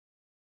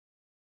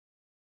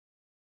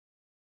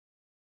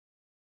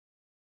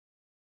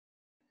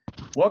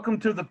Welcome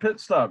to the Pit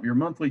Stop, your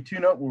monthly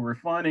tune-up with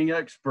refining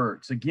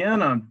experts.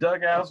 Again, I'm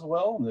Doug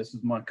Aswell, and this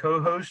is my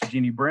co-host,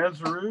 Jeannie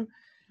Branzeroux.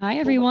 Hi,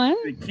 everyone.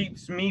 It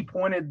keeps me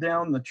pointed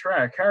down the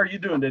track. How are you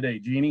doing today,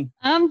 Jeannie?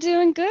 I'm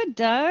doing good,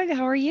 Doug.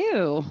 How are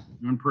you?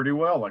 Doing pretty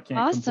well. I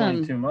can't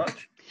complain too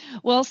much.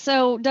 Well,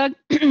 so Doug,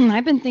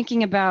 I've been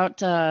thinking about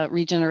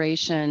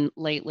regeneration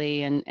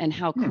lately and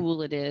how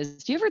cool it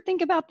is. Do you ever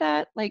think about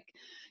that? Like,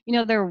 you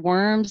know, there are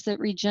worms that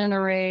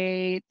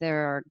regenerate.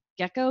 There are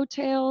gecko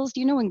tails. Do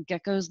you know when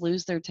geckos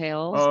lose their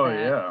tails? Oh,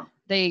 yeah.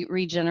 They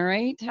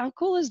regenerate. How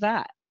cool is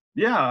that?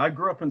 Yeah, I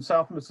grew up in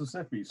South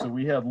Mississippi, so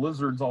we had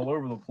lizards all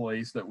over the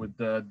place that would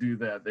do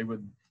that.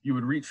 You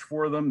would reach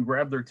for them,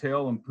 grab their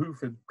tail, and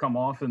poof, it'd come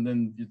off, and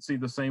then you'd see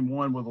the same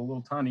one with a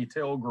little tiny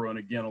tail growing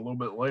again a little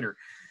bit later.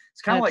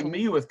 It's kind of like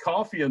me with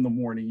coffee in the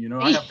morning, you know,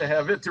 I have to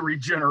have it to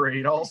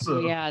regenerate also.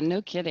 Yeah, no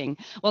kidding.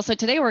 Well, so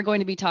today we're going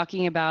to be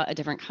talking about a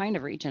different kind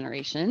of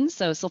regeneration.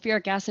 So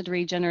sulfuric acid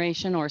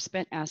regeneration or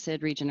spent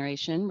acid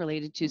regeneration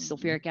related to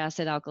sulfuric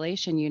acid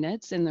alkylation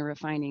units in the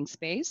refining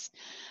space.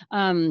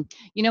 You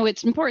know,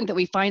 it's important that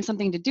we find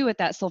something to do with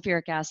that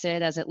sulfuric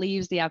acid as it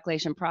leaves the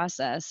alkylation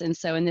process. And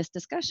so in this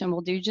discussion,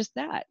 we'll do just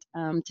that.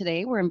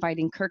 Today, we're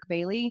inviting Kirk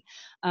Bailey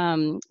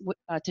to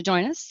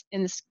join us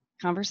in this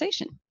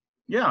conversation.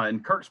 Yeah,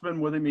 and Kirk's been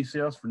with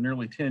MECS for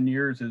nearly 10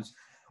 years.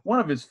 One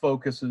of his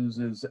focuses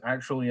is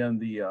actually in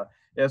the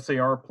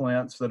SAR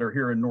plants that are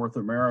here in North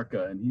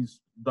America, and he's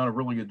done a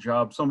really good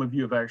job. Some of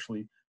you have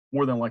actually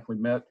more than likely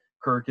met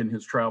Kirk in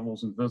his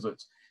travels and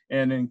visits.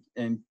 And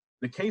in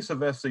the case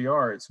of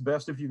SAR, it's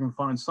best if you can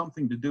find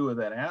something to do with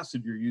that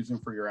acid you're using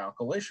for your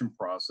alkylation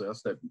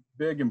process, that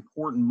big,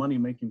 important,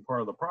 money-making part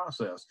of the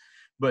process.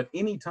 But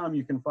anytime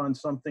you can find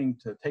something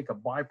to take a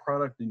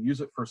byproduct and use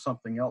it for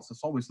something else,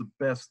 it's always the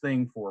best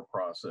thing for a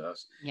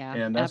process. Yeah,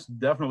 and that's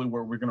definitely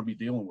what we're going to be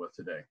dealing with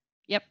today.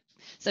 Yep.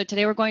 So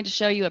today we're going to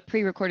show you a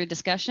pre-recorded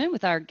discussion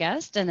with our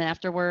guest, and then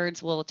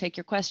afterwards we'll take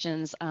your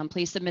questions.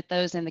 Please submit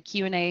those in the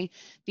Q&A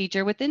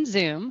feature within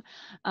Zoom.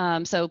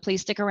 So please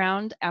stick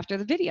around after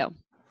the video.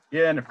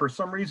 Yeah, and if for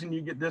some reason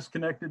you get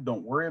disconnected,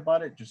 don't worry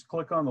about it. Just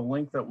click on the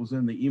link that was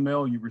in the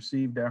email you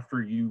received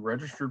after you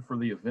registered for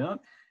the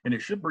event, and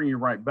it should bring you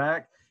right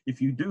back.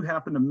 If you do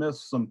happen to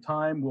miss some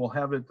time, we'll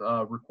have it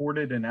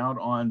recorded and out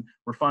on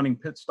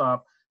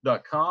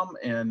refiningpitstop.com,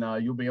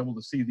 and you'll be able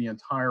to see the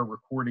entire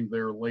recording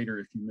there later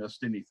if you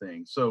missed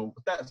anything. So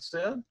with that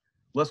said,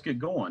 let's get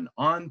going.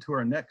 On to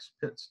our next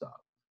pit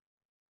stop.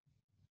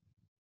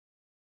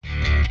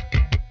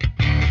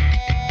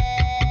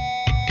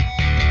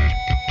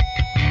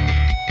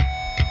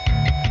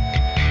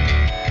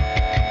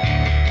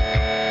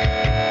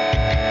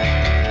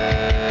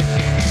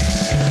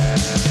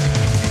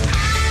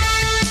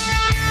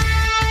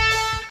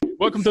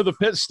 Welcome to the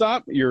Pit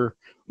Stop, your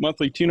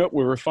monthly tune-up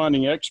with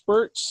refining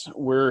experts.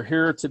 We're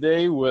here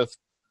today with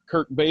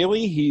Kirk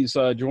Bailey. He's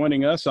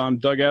joining us. I'm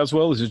Doug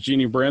Aswell. This is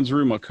Jeannie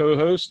Branzeroux, my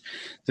co-host.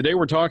 Today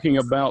we're talking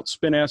about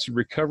spent acid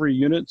recovery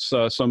units.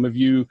 Some of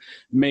you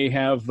may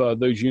have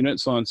those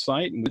units on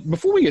site.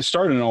 Before we get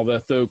started on all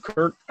that, though,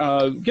 Kirk,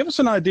 give us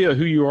an idea of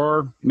who you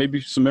are, maybe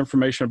some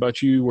information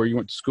about you, where you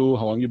went to school,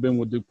 how long you've been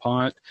with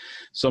DuPont,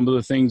 some of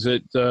the things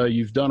that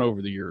you've done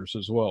over the years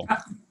as well.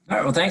 All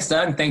right. Well, thanks,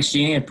 Doug. Thanks,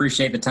 Jeannie. I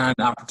appreciate the time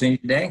and opportunity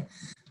today.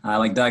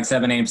 Like Doug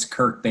said, my name's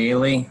Kirk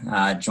Bailey.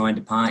 Joined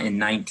DuPont in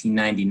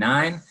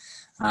 1999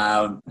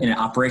 in an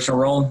operational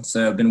role.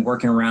 So I've been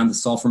working around the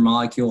sulfur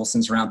molecule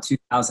since around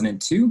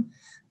 2002.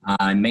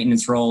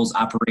 Maintenance roles,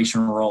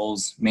 operational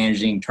roles,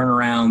 managing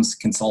turnarounds,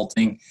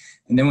 consulting,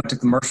 and then went to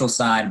commercial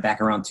side back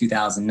around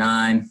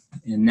 2009.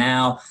 And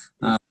now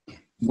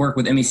work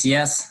with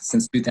MECS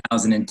since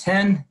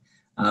 2010,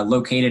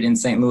 located in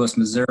St. Louis,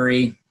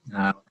 Missouri.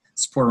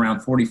 Support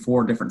around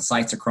 44 different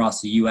sites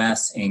across the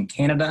U.S. and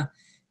Canada,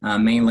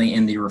 mainly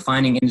in the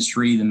refining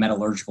industry, the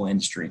metallurgical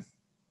industry.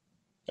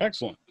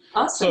 Excellent.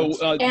 Awesome.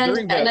 So,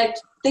 and I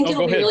think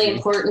it'll be really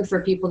important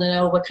for people to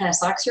know what kind of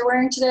socks you're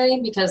wearing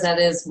today, because that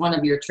is one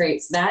of your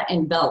traits. That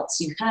and belts.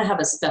 You kind of have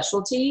a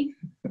specialty.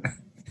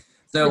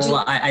 So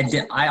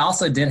I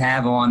also did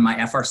have on my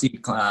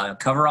FRC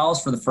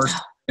coveralls for the first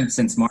time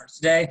since March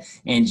today,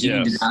 and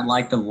Jeannie did not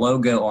like the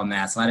logo on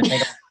that, so I had to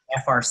take off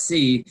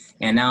FRC,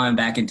 and now I'm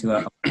back into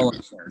a polo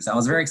shirt. So I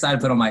was very excited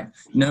to put on my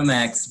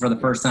Nomex for the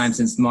first time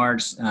since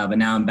March, but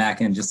now I'm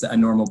back in just a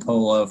normal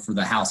polo for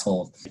the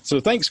household. So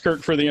thanks,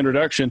 Kirk, for the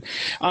introduction.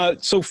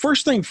 So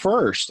first thing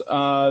first,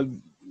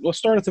 let's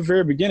start at the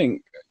very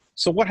beginning.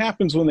 So what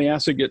happens when the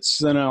acid gets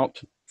sent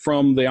out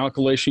from the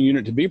alkylation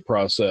unit to be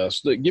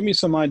processed? Give me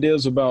some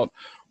ideas about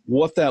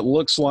what that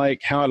looks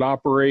like, how it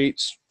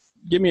operates.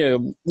 Give me a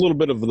little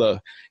bit of the,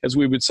 as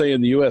we would say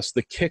in the U.S.,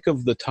 the kick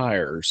of the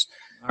tires.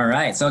 All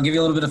right, so I'll give you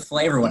a little bit of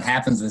flavor what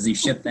happens as you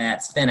ship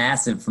that spent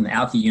acid from the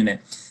alky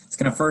unit. It's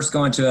going to first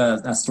go into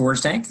a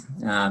storage tank.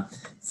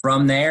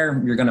 From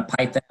there, you're going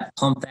to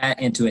pump that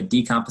into a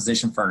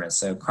decomposition furnace.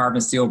 So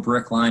carbon steel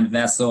brick lined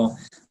vessel.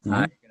 You're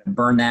going to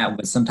burn that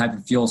with some type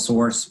of fuel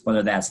source,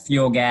 whether that's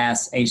fuel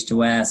gas,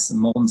 H2S,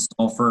 molten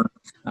sulfur,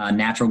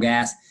 natural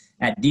gas.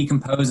 that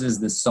decomposes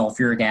the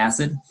sulfuric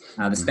acid,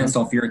 the spent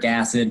sulfuric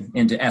acid,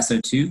 into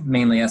SO2,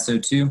 mainly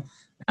SO2.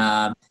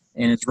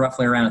 And it's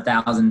roughly around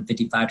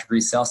 1,055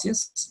 degrees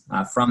Celsius.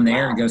 From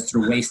there, it goes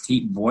through waste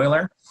heat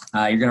boiler.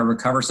 You're going to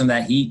recover some of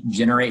that heat,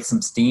 generate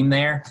some steam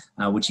there,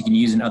 which you can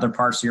use in other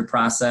parts of your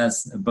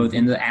process, both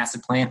in the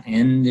acid plant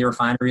and the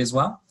refinery as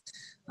well.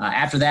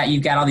 After that,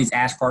 you've got all these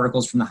ash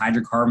particles from the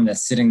hydrocarbon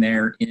that's sitting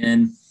there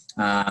in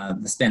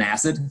the spent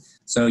acid.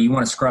 So you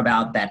want to scrub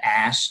out that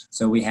ash.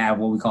 So we have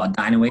what we call a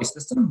dyno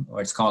system,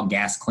 or it's called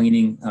gas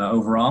cleaning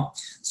overall.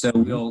 So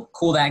we'll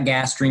cool that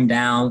gas stream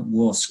down.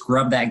 We'll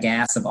scrub that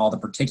gas of all the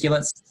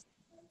particulates.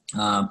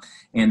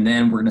 And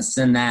then we're going to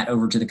send that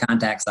over to the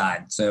contact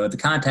side. So at the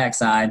contact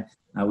side,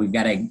 we've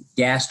got a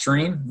gas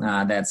stream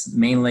that's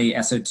mainly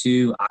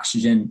SO2,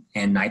 oxygen,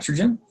 and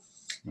nitrogen.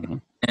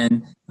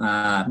 And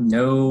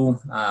no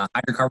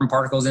hydrocarbon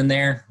particles in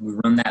there. We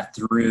run that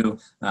through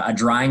a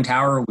drying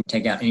tower. We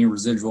take out any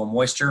residual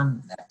moisture.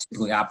 That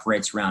typically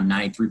operates around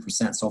 93%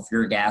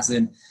 sulfuric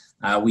acid.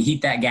 We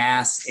heat that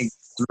gas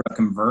through a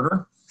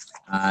converter.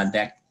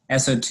 That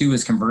SO2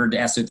 is converted to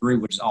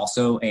SO3, which is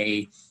also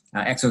a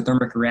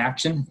exothermic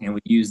reaction, and we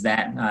use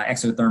that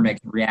exothermic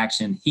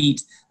reaction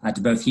heat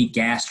to both heat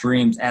gas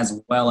streams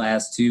as well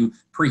as to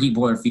preheat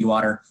boiler feed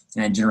water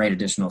and generate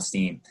additional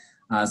steam.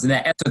 So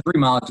that SO3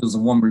 molecule is the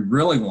one we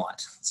really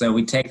want. So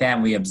we take that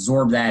and we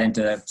absorb that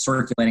into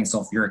circulating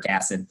sulfuric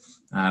acid,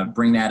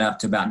 bring that up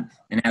to about,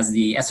 and as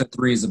the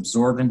SO3 is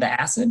absorbed into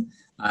acid,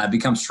 it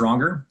becomes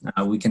stronger.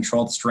 We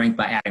control the strength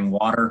by adding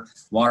water.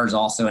 Water is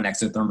also an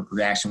exothermic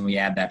reaction. We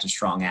add that to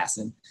strong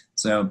acid.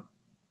 So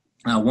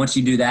once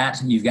you do that,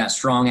 you've got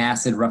strong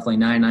acid, roughly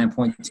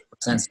 99.2%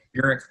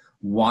 sulfuric,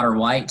 water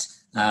white,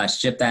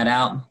 ship that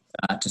out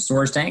to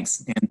storage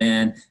tanks. And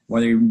then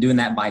whether you're doing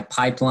that by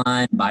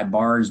pipeline, by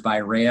barge, by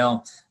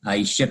rail,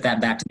 you ship that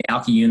back to the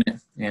alky unit.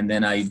 And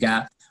then you've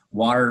got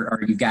water,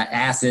 or you've got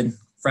acid,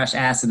 fresh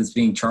acid that's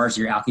being charged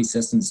to your alky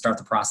system to start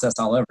the process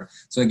all over.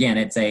 So again,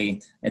 it's a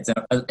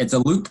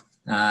loop.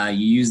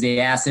 You use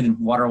the acid, and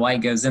water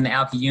white goes in the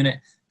alky unit,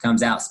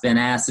 comes out spent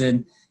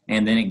acid,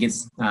 and then it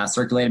gets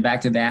circulated back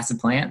to the acid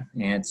plant,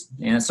 and it's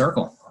in a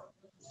circle.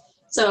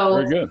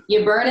 So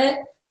you burn it,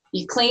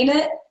 you clean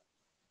it,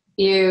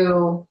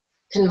 you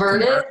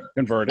convert it,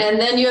 and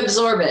then you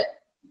absorb it.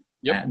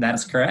 Yep,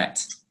 that's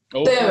correct.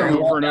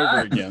 Over and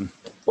over again.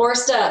 4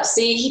 steps.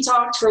 See, he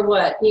talked for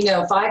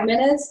 5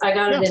 minutes? I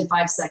got it in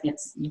 5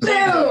 seconds.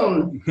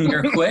 Boom!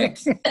 You're quick.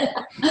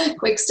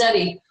 Quick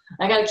study.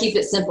 I got to keep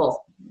it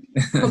simple.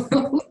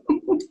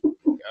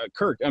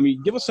 Kirk, I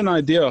mean, give us an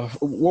idea of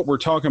what we're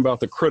talking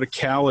about, the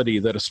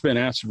criticality that a spent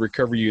acid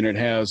recovery unit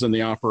has in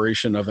the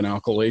operation of an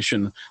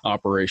alkylation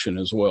operation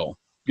as well.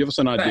 Give us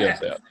an idea of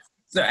that.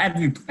 So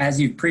as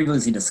you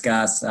previously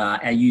discussed,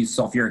 I use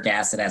sulfuric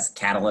acid as a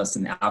catalyst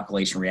in the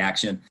alkylation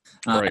reaction.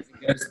 It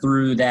goes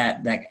through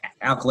that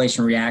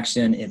alkylation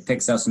reaction, it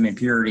picks up some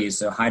impurities,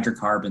 so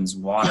hydrocarbons,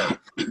 water.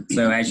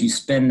 So as you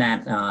spin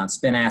that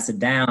spent acid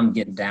down,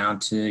 get down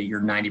to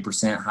your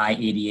 90%, high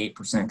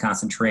 88%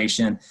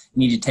 concentration, you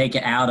need to take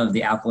it out of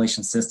the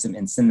alkylation system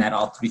and send that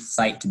off to the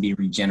site to be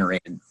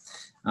regenerated.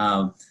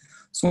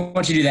 So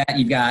once you do that,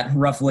 you've got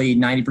roughly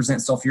 90%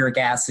 sulfuric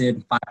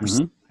acid,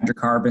 5%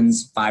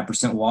 hydrocarbons,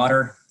 5%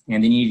 water,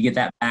 and then you need to get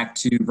that back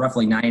to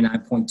roughly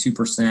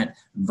 99.2%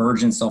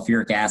 virgin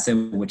sulfuric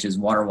acid, which is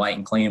water white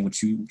and clean,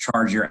 which you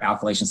charge your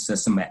alkylation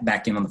system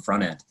back in on the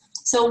front end.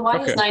 So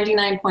why is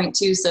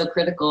 99.2 so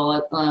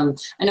critical? I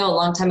know a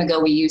long time ago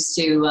we used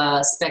to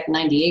spec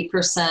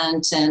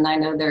 98%, and I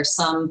know there's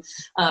some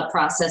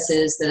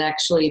processes that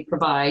actually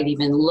provide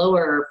even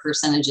lower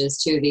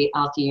percentages to the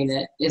alky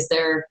unit. Is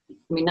there,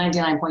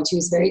 99.2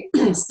 is very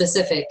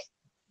specific.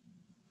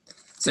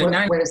 So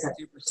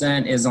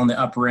 92% is on the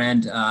upper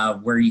end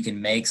where you can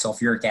make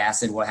sulfuric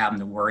acid without having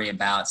to worry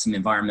about some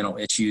environmental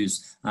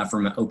issues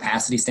from an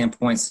opacity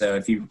standpoint. So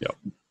if you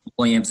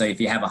if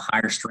you have a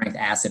higher strength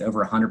acid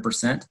over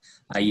 100%,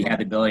 you have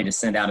the ability to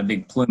send out a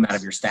big plume out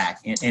of your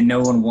stack, and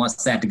no one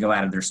wants that to go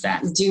out of their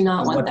stack. Do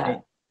not want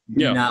that.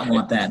 Do not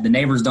want that. The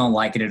neighbors don't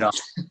like it at all.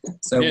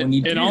 So when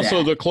you do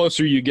also the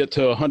closer you get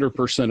to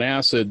 100%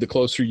 acid, the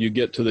closer you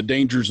get to the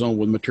danger zone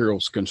with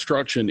materials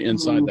construction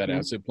inside that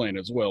acid plant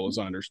as well, as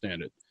I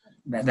understand it.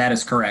 That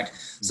is correct.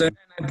 So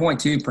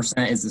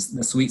 9.2% is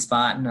the sweet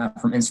spot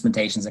from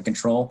instrumentations and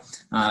control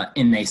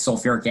in a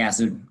sulfuric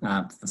acid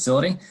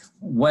facility.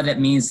 What it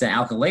means to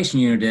alkylation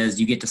unit is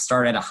you get to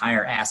start at a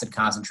higher acid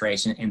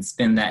concentration and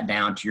spin that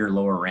down to your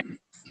lower range.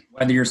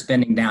 Whether you're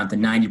spinning down to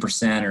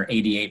 90% or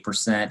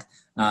 88%,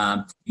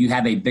 you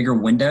have a bigger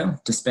window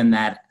to spin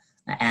that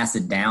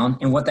acid down.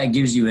 And what that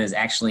gives you is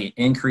actually an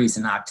increase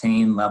in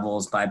octane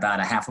levels by about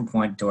a half a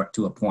point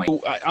to a point.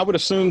 I would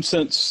assume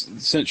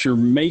since you're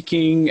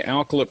making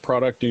alkylate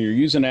product and you're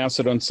using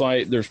acid on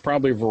site, there's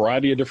probably a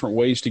variety of different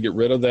ways to get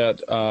rid of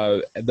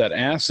that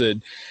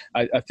acid.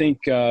 I think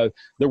there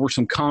were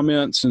some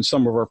comments in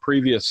some of our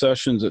previous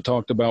sessions that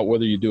talked about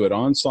whether you do it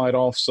on-site,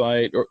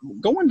 off-site, or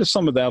go into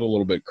some of that a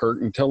little bit,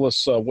 Kurt, and tell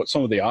us what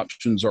some of the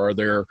options are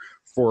there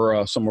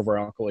for some of our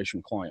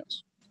alkylation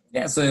clients.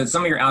 Yeah, so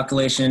some of your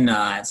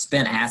alkylation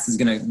spent acid is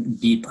going to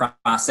be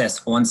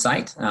processed on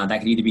site. That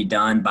could either be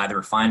done by the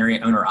refinery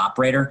owner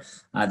operator.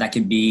 That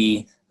could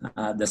be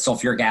the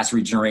sulfuric acid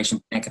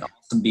regeneration plant could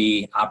also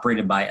be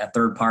operated by a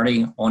third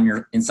party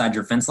on inside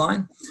your fence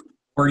line.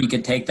 Or you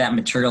could take that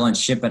material and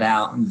ship it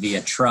out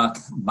via truck,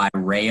 by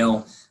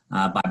rail,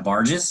 by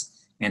barges,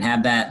 and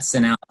have that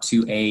sent out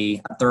to a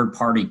third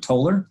party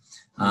toller.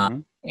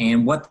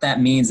 And what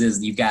that means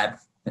is you've got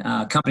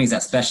companies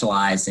that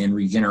specialize in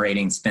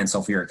regenerating spent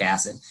sulfuric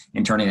acid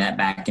and turning that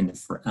back into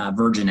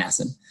virgin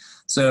acid.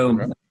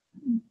 So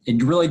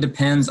it really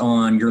depends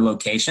on your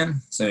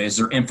location. So is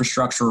there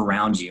infrastructure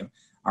around you?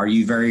 Are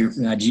you very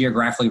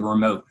geographically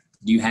remote?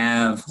 Do you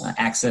have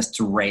access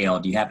to rail?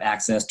 Do you have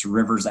access to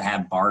rivers that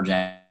have barge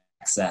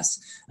access?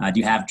 Do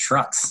you have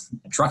trucks,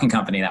 a trucking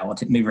company that will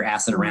move your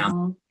acid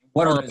around?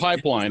 What or a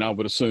pipeline, I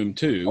would assume,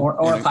 too.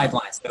 Or a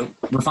pipeline. So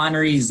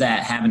refineries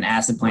that have an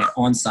acid plant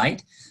on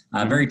site,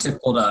 very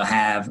typical to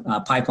have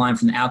a pipeline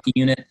from the alky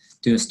unit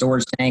to a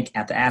storage tank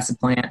at the acid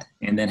plant,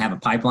 and then have a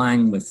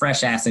pipeline with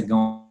fresh acid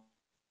going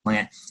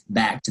plant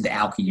back to the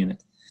alky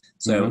unit.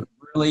 So it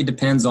really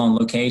depends on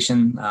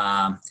location,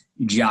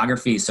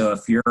 geography. So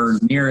if your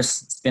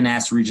nearest spent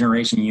acid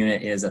regeneration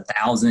unit is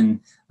 1,000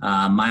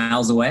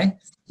 miles away,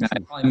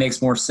 it probably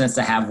makes more sense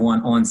to have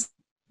one on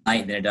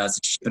site than it does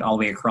to ship it all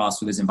the way across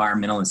with those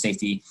environmental and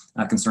safety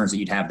concerns that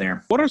you'd have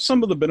there. What are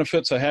some of the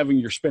benefits of having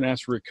your spent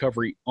acid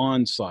recovery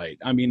on site?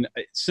 I mean,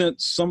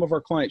 since some of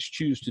our clients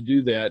choose to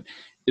do that,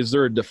 is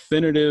there a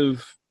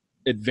definitive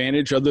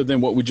advantage other than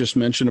what we just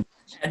mentioned?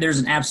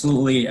 There's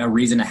absolutely a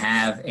reason to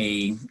have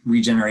a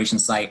regeneration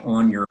site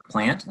on your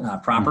plant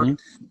proper.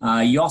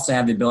 You also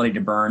have the ability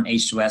to burn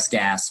H2S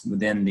gas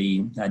within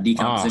the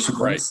decomposition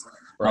place.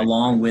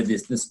 Along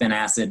with the spent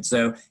acid.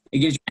 So it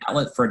gives you an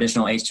outlet for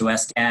additional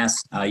H2S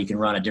gas. You can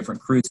run a different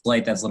crude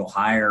slate that's a little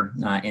higher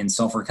in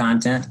sulfur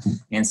content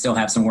and still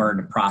have somewhere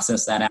to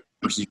process that out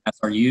versus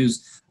your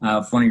SRUs.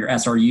 If one of your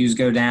SRUs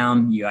go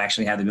down, you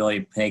actually have the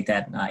ability to take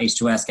that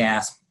H2S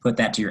gas, put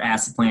that to your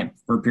acid plant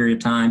for a period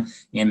of time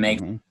and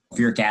make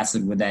sulfuric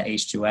acid with that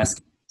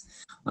H2S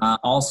gas.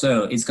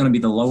 Also, it's going to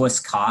be the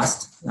lowest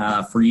cost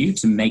for you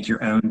to make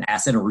your own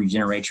acid or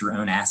regenerate your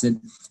own acid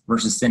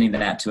versus sending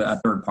that to a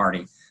third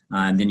party.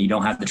 And then you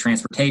don't have the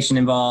transportation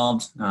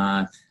involved.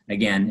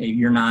 Again,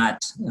 you're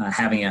not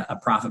having a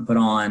profit put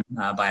on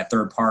by a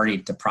third party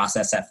to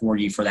process that for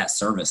you for that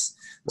service.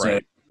 So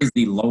it is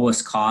the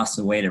lowest cost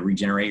way to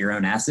regenerate your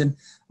own acid.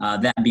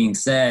 That being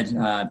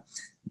said,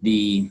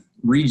 the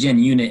regen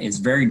unit is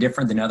very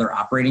different than other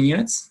operating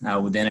units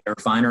within a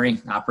refinery.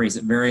 It operates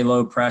at very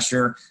low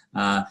pressure.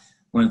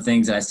 One of the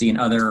things that I see in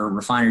other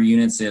refinery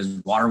units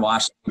is water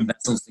washing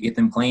vessels to get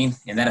them clean.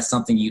 And that is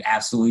something you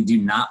absolutely do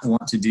not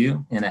want to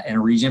do in a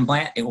regen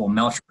plant. It will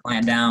melt your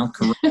plant down.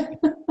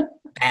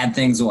 Bad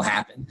things will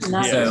happen.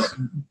 So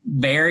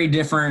very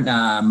different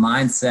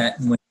mindset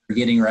when you're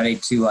getting ready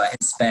to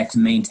inspect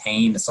and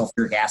maintain the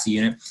sulfuric acid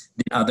unit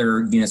than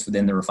other units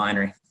within the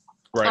refinery.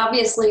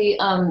 Obviously,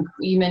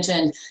 you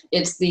mentioned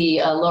it's the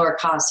lower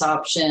cost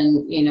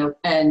option, you know,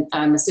 and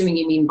I'm assuming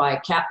you mean by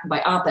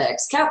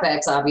OPEX.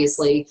 CAPEX,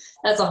 obviously,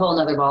 that's a whole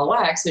nother ball of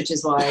wax, which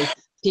is why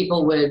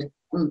people would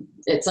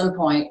at some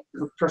point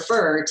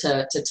prefer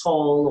to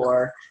toll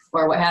or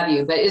what have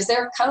you. But is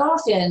there a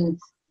cutoff in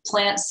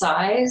plant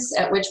size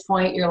at which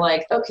point you're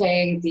like,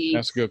 okay,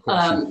 That's a good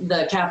question.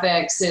 the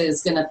CAPEX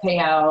is going to pay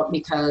out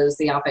because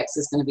the OPEX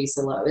is going to be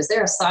so low? Is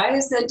there a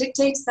size that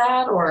dictates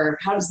that, or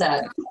how does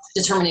that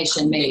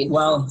determination made?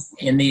 Well,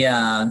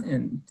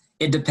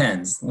 it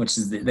depends, which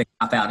is the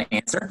cop-out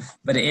answer,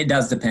 but it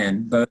does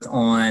depend both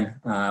on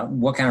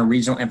what kind of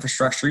regional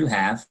infrastructure you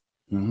have.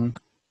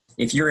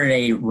 If you're at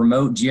a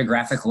remote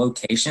geographic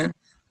location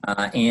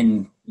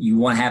and you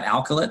want to have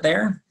alkylate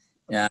there,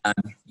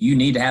 you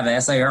need to have a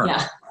SAR.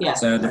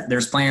 So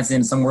there's plants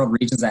in some world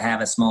regions that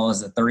have as small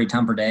as a 30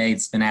 ton per day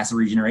spent acid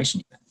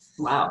regeneration unit.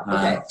 Wow.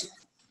 Okay.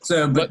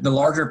 But the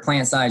larger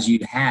plant size you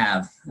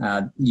have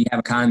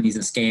economies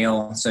of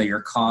scale. So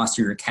your cost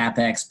or your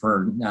CAPEX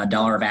per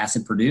dollar of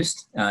acid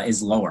produced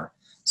is lower.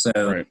 So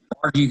the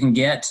larger you can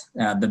get,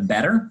 the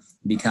better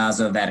because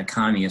of that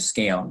economy of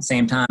scale. At the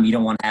same time, you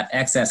don't want to have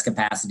excess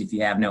capacity if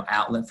you have no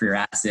outlet for your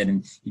acid,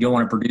 and you don't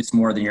want to produce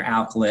more than your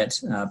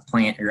alkylate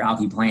plant or your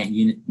alky plant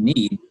unit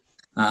need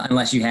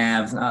unless you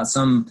have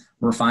some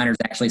refiners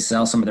actually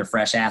sell some of their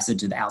fresh acid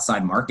to the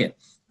outside market.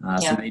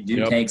 So they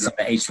do take some of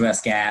the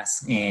H2S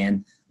gas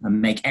and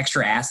make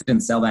extra acid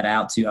and sell that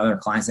out to other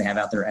clients they have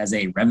out there as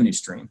a revenue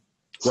stream.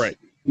 Right.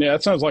 Yeah,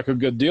 that sounds like a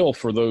good deal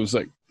for those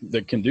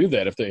that can do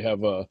that if they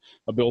have a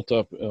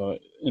built-up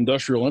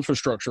industrial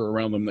infrastructure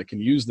around them that can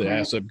use the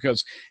acid,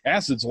 because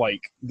acids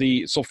like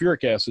the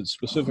sulfuric acid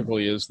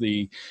specifically is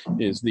the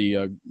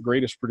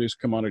greatest produced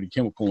commodity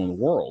chemical in the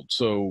world.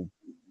 So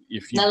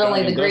if you not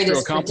only the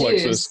greatest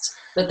complexes, produced,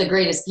 but the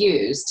greatest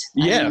used.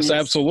 Yes,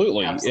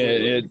 absolutely.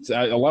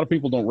 A lot of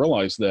people don't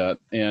realize that,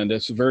 and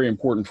it's very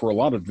important for a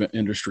lot of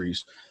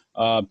industries.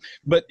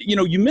 But you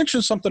know, you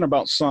mentioned something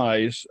about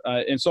size,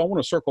 and so I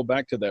want to circle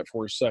back to that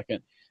for a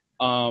second.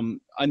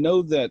 I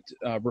know that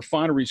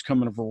refineries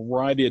come in a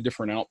variety of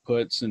different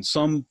outputs, and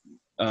some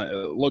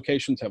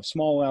locations have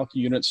small alky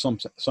units,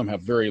 some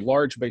have very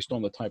large based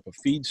on the type of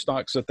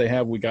feedstocks that they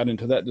have. We got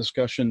into that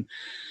discussion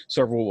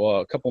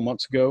a couple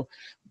months ago.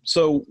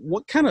 So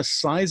what kind of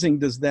sizing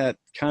does that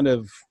kind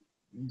of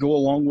go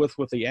along with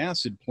the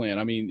acid plant?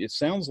 I mean, it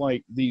sounds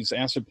like these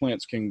acid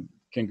plants can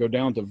go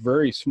down to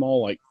very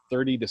small, like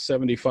 30 to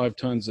 75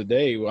 tons a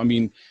day. I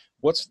mean,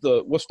 what's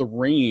the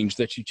range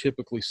that you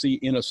typically see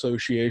in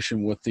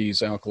association with these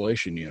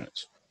alkylation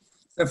units?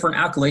 So for an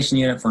alkylation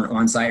unit for an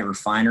on-site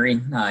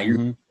refinery,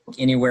 you're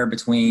anywhere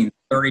between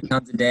 30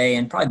 tons a day,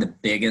 and probably the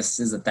biggest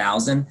is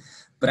 1,000.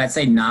 But I'd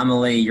say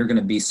nominally you're going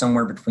to be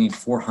somewhere between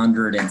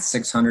 400 and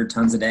 600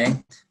 tons a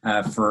day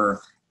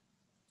for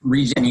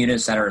regen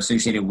units that are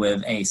associated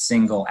with a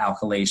single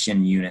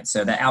alkylation unit.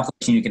 So that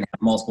alkylation, you can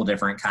have multiple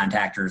different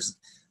contactors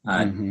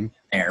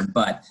there,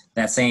 but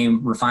that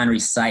same refinery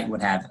site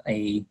would have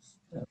a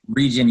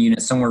regen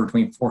unit somewhere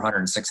between 400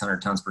 and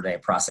 600 tons per day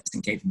of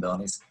processing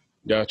capabilities.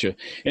 Gotcha.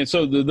 And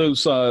so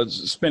those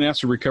spent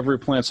acid recovery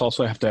plants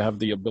also have to have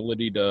the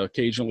ability to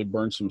occasionally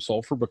burn some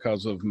sulfur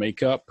because of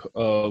makeup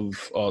of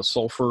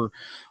sulfur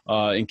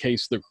in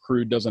case the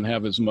crude doesn't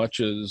have as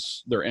much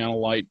as their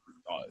analyte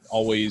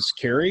always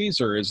carries,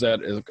 or is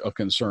that a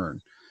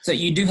concern? So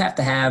you do have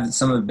to have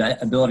some of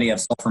the ability of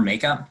sulfur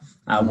makeup.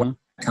 What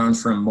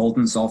comes from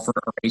molten sulfur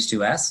or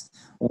H2S,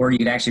 or you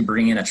could actually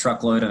bring in a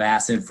truckload of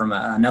acid from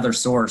another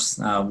source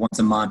once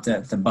a month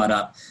to butt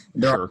up.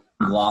 There are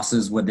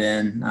losses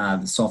within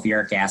the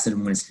sulfuric acid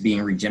when it's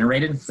being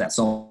regenerated. That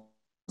sulfur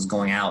is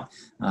going out,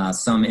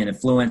 some in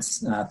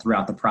effluents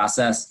throughout the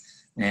process.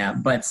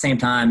 But at the same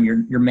time,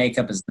 your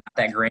makeup is not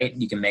that great.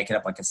 You can make it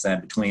up, like I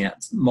said, between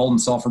molten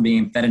sulfur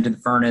being fed into the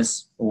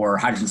furnace or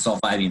hydrogen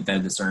sulfide being fed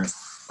into the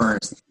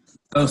furnace.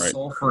 Both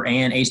sulfur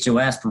and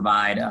H2S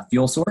provide a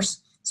fuel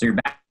source. So you're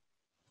back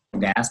to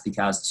gas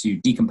because to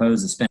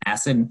decompose the spent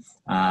acid,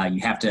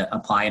 you have to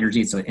apply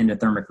energy. It's an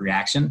endothermic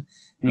reaction.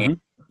 And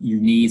you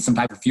need some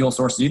type of fuel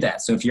source to do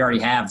that. So if you already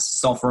have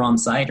sulfur on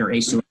site or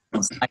H2S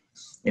on site,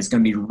 it's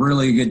going to be a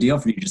really good deal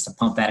for you just to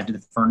pump that into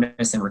the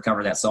furnace and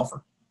recover that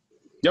sulfur.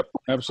 Yep,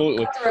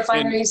 absolutely.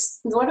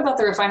 What about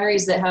the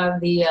refineries that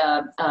have the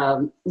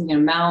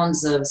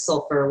mounds of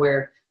sulfur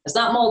where it's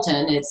not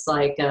molten, it's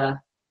like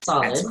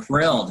solid? That's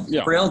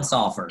prilled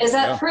sulfur. Is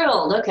that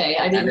prilled? Okay,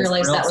 I didn't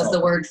realize that was the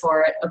word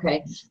for it.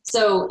 Okay,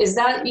 so is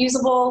that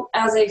usable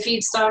as a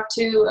feedstock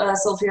to a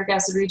sulfuric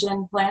acid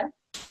regen plant?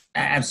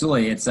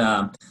 Absolutely. It's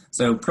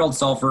so prilled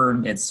sulfur.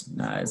 It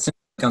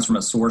comes from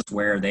a source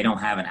where they don't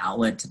have an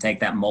outlet to take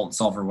that molten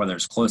sulfur, whether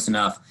it's close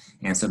enough,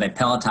 and so they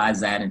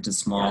pelletize that into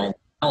small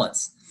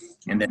pellets.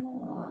 And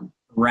then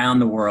around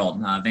the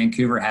world,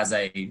 Vancouver has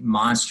a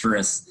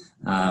monstrous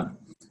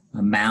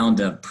mound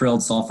of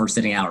prilled sulfur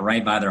sitting out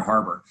right by their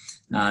harbor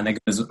that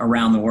goes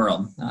around the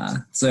world.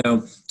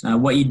 So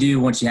what you do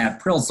once you have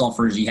prilled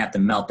sulfur is you have to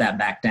melt that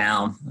back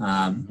down.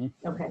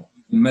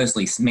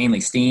 Mainly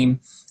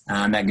steam.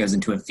 That goes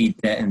into a feed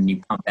pit, and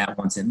you pump that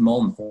once in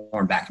molten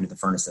form back into the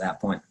furnace at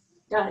that point.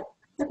 Got it.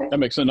 Okay. That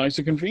makes it nice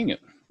and convenient.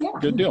 Yeah.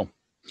 Good deal.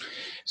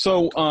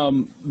 So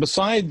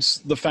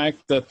besides the fact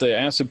that the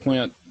acid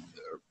plant,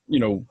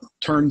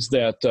 turns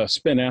that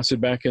spent acid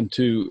back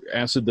into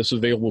acid that's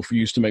available for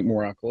use to make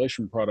more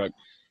alkylation product,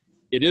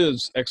 it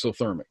is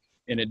exothermic,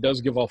 and it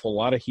does give off a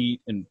lot of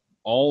heat in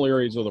all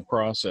areas of the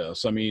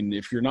process. I mean,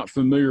 if you're not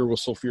familiar with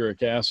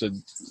sulfuric acid,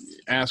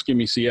 ask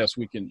MECS.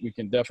 We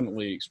can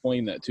definitely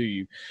explain that to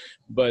you.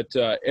 But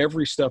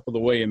every step of the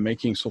way in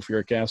making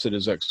sulfuric acid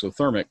is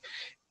exothermic.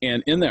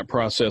 And in that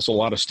process, a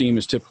lot of steam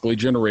is typically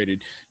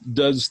generated.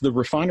 Does the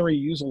refinery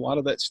use a lot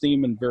of that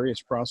steam in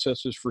various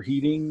processes for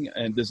heating?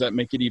 And does that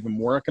make it even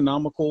more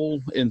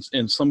economical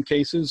in some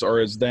cases?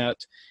 Or is that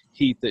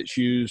heat that's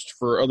used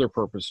for other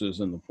purposes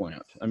in the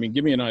plant? I mean,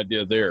 give me an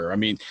idea there. I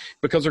mean,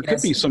 because there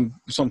could be some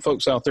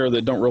folks out there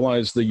that don't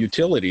realize the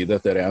utility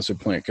that acid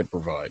plant could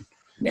provide.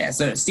 Yeah,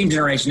 so steam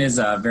generation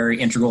is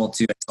very integral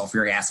to a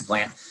sulfuric acid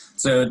plant.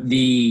 So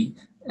the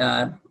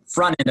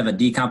front end of a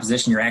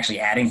decomposition, you're actually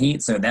adding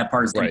heat. So that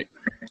part is going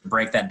to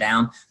break that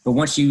down. But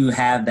once you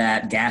have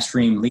that gas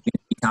stream leaving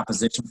the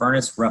decomposition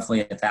furnace,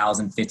 roughly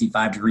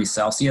 1,055 degrees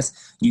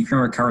Celsius, you can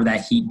recover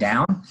that heat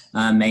down,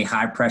 make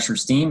high pressure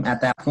steam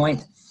at that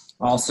point.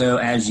 Also,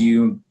 as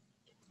you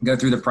go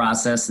through the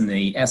process and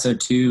the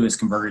SO2 is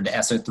converted to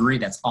SO3,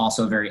 that's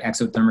also a very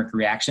exothermic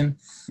reaction.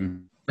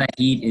 That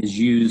heat is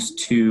used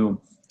to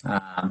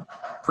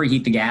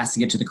preheat the gas to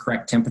get to the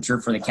correct temperature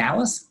for the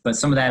catalyst, but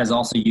some of that is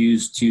also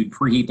used to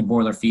preheat the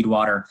boiler feed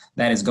water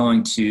that is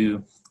going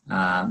to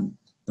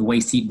the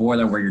waste heat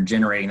boiler where you're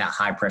generating that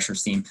high pressure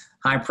steam.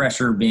 High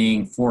pressure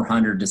being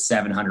 400 to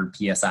 700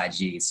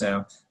 PSIG.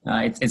 So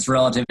it's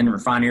relative in the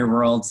refinery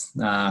worlds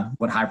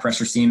what high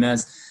pressure steam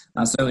is.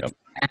 So if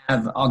you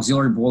have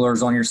auxiliary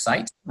boilers on your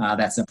site,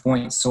 that's a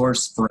point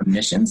source for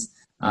emissions.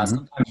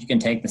 Sometimes you can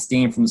take the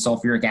steam from the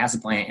sulfuric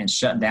acid plant and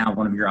shut down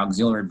one of your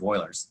auxiliary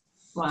boilers.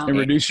 Wow. And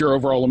reduce your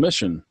overall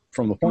emission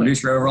from the plant.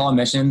 Reduce your overall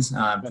emissions,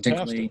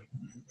 particularly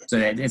So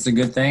it's a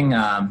good thing.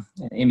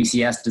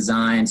 MECS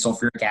designed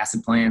sulfuric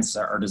acid plants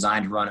are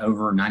designed to run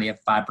over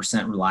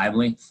 95%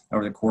 reliably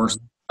over the course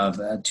of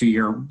a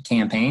 2-year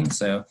campaign.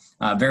 So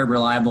very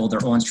reliable.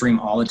 They're on stream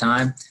all the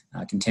time,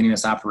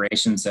 continuous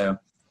operation. So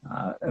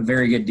a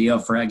very good deal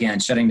for, again,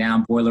 shutting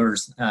down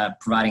boilers,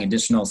 providing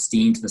additional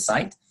steam to the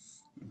site.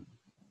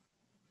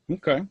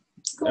 Okay,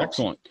 Cool.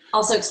 excellent.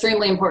 Also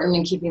extremely important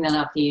in keeping that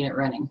alky unit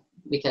running,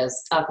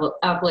 because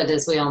alkylate,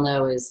 as we all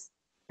know, is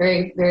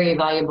very, very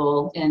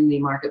valuable in the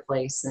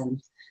marketplace.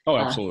 And Oh,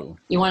 absolutely.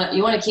 you want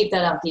to keep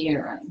that alky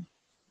unit running.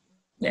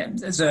 Yeah.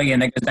 So again,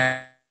 that goes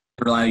back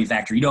to the reliability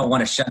factor. You don't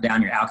want to shut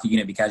down your alky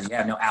unit because you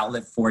have no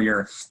outlet for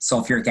your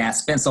sulfuric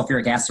acid, spent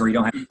sulfuric acid, or you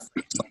don't have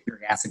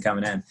sulfuric acid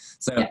coming in.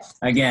 So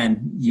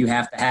again, you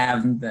have to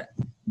have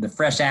the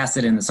fresh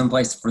acid and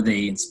someplace for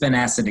the spent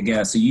acid to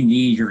go. So you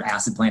need your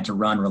acid plant to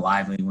run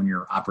reliably when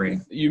you're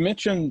operating. You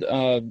mentioned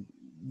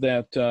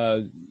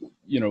that,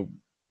 you know,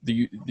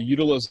 the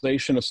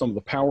utilization of some of the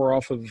power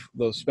off of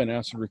the spent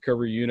acid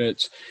recovery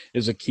units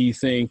is a key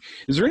thing.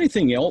 Is there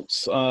anything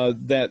else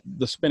that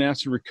the spent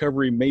acid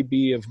recovery may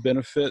be of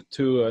benefit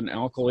to an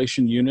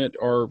alkylation unit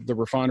or the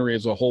refinery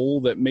as a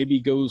whole that maybe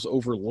goes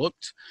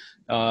overlooked?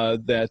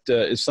 That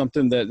is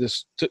something that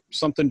is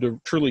something to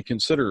truly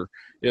consider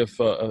if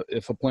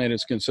a plant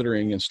is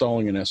considering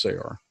installing an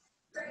SAR.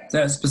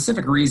 So a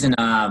specific reason,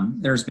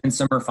 there's been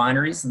some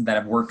refineries that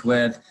I've worked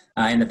with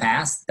in the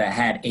past that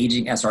had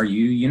aging SRU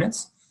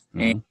units.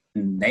 And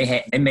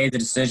they made the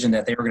decision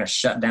that they were going to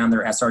shut down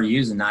their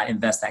SRUs and not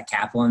invest that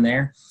capital in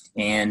there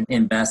and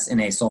invest in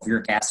a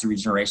sulfuric acid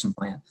regeneration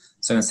plant.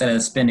 So instead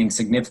of spending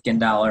significant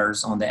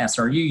dollars on the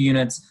SRU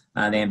units,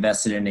 they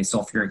invested in a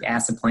sulfuric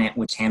acid plant,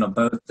 which handled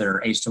both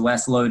their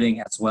H2S loading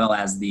as well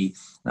as the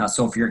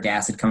sulfuric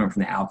acid coming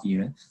from the alky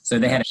unit. So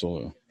they had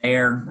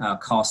their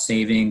cost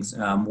savings,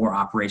 more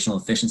operational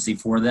efficiency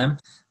for them.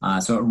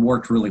 So it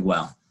worked really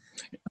well.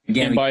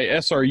 Again, and by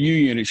SRU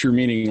units, you're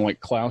meaning like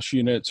Klaus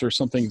units or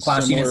something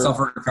Klaus similar? units,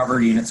 sulfur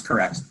recovered units,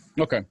 correct.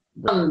 Okay.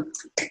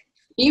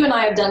 You and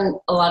I have done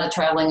a lot of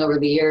traveling over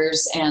the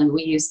years, and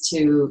we used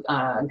to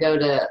go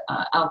to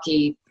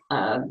alky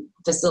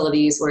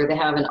facilities where they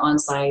have an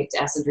on-site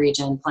acid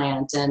regen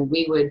plant, and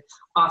we would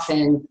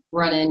often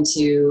run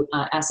into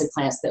acid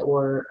plants that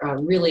were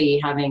really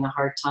having a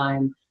hard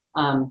time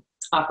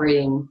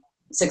operating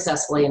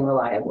successfully and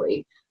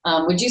reliably.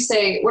 Would you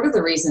say, what are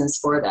the reasons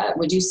for that?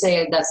 Would you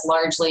say that's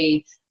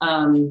largely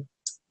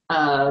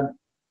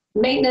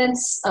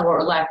maintenance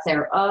or lack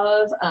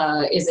thereof?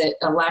 Is it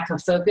a lack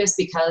of focus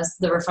because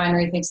the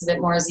refinery thinks of it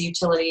more as a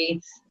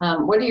utility?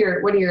 What are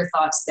your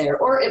thoughts there?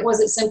 Or was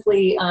it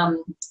simply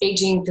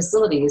aging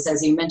facilities,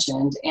 as you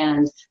mentioned,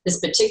 and this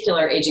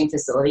particular aging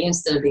facility,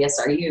 instead of the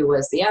SRU,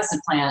 was the acid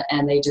plant,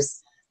 and they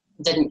just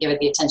didn't give it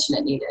the attention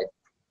it needed?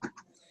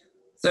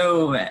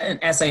 So an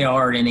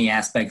SAR in any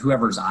aspect,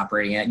 whoever's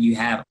operating it, you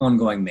have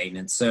ongoing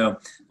maintenance. So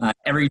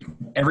every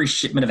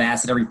shipment of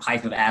acid, every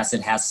pipe of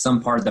acid has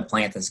some part of the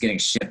plant that's getting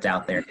shipped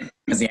out there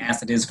because the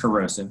acid is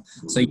corrosive.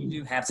 So you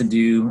do have to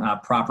do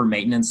proper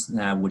maintenance,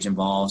 which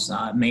involves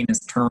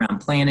maintenance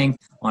turnaround planning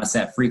on a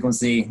set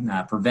frequency.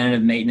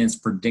 Preventative maintenance,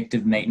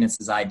 predictive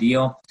maintenance is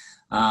ideal.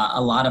 A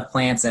lot of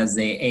plants, as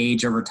they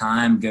age over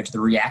time, go to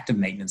the reactive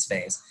maintenance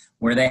phase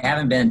where they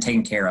haven't been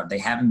taken care of. They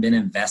haven't been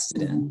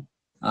invested in.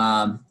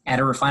 At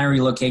a refinery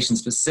location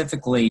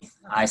specifically,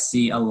 I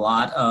see a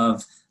lot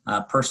of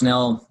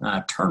personnel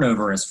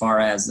turnover as far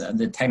as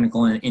the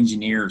technical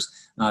engineers.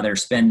 They're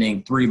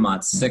spending 3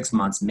 months, 6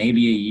 months,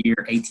 maybe a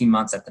year, 18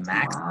 months at the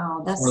max.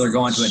 Wow, that's or they're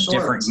going to a short.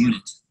 different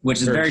unit,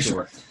 which is very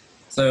short.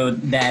 So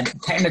that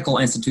technical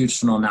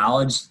institutional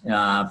knowledge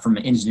from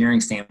an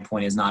engineering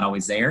standpoint is not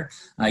always there.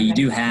 You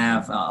do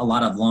have a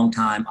lot of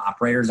long-time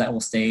operators that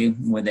will stay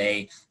with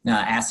a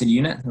acid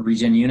unit, a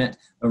regen unit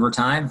over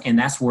time, and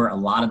that's where a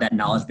lot of that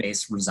knowledge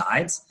base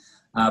resides.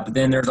 But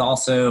then there's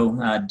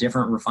also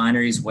different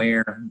refineries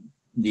where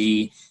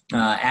the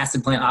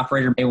acid plant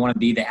operator may want to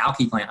be the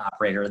alky plant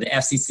operator or the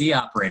FCC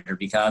operator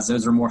because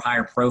those are more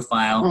higher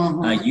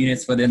profile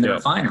units within the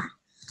refinery.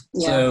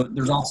 Yeah. So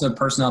there's also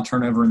personnel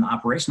turnover in the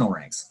operational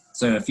ranks.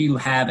 So if you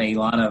have a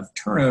lot of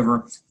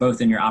turnover,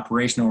 both in your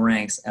operational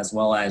ranks as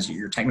well as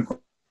your technical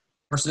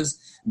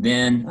courses,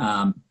 then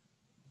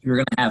you're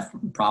going to have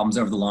problems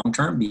over the long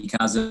term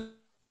because of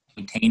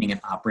maintaining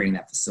and operating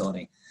that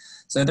facility.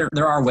 So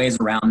there are ways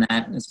around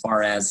that as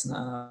far as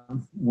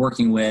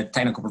working with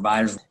technical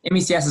providers.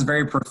 MECS is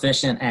very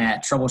proficient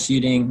at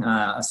troubleshooting,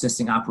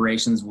 assisting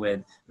operations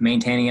with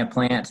maintaining a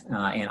plant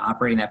and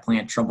operating that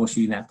plant,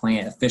 troubleshooting that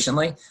plant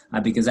efficiently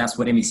because that's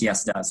what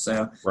MECS does.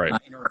 So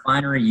in a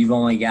refinery, you've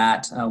only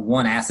got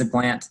one acid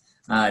plant.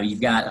 You've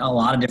got a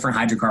lot of different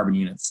hydrocarbon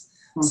units.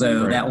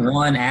 So that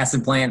one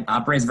acid plant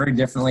operates very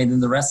differently than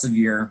the rest of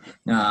your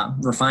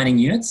refining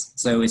units.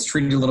 So it's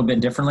treated a little bit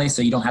differently.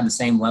 So you don't have the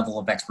same level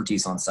of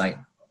expertise on site.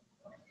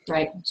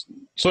 Right.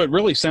 So it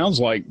really sounds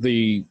like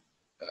the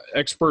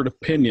expert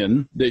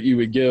opinion that you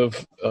would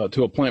give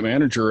to a plant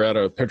manager at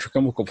a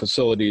petrochemical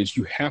facility is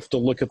you have to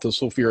look at the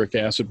sulfuric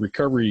acid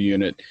recovery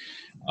unit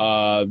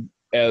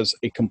as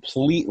a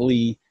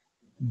completely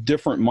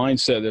different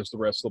mindset as the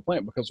rest of the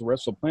plant, because the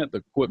rest of the plant, the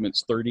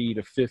equipment's 30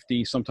 to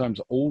 50,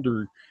 sometimes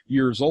older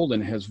years old,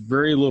 and has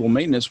very little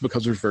maintenance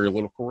because there's very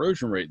little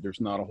corrosion rate. There's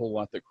not a whole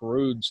lot that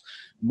corrodes.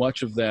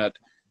 Much of that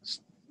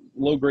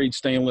low-grade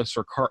stainless,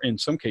 or in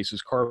some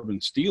cases carbon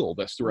steel,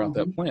 that's throughout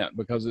that plant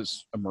because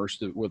it's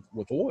immersed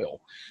with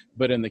oil.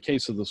 But in the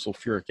case of the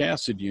sulfuric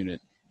acid unit,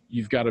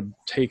 you've got to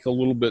take a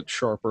little bit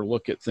sharper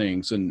look at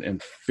things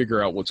and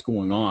figure out what's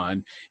going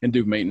on and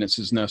do maintenance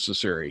as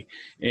necessary.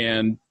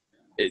 And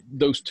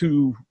those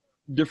two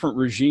different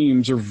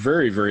regimes are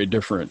very, very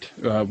different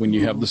when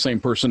you have the same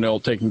personnel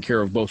taking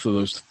care of both of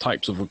those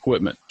types of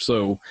equipment.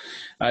 So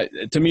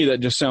to me,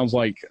 that just sounds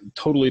like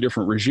totally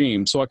different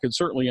regimes. So I could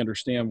certainly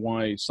understand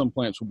why some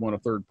plants would want a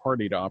third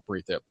party to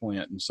operate that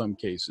plant in some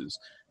cases,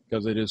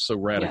 because it is so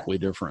radically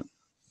different.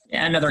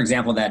 Yeah, another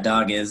example of that,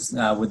 Doug, is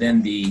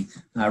within the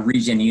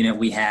regen unit,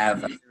 we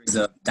have a series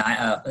of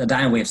a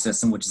Dynawave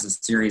system, which is a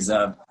series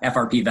of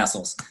FRP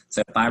vessels.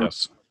 So fiber,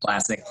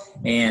 plastic.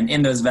 And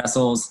in those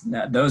vessels,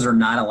 those are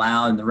not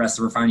allowed in the rest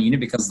of the refinery unit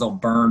because they'll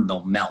burn,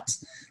 they'll melt.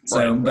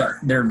 So but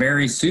they're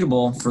very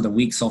suitable for the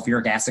weak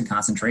sulfuric acid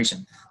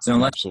concentration. So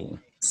unless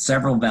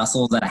several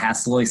vessels that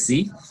has to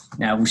see,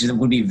 which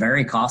would be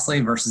very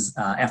costly versus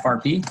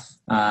FRP.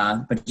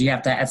 But you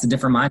have to, that's a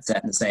different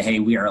mindset to say, hey,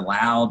 we are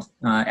allowed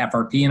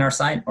FRP in our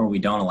site or we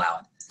don't allow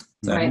it.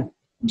 So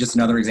just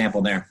another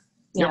example there.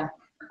 Yeah,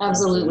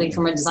 absolutely.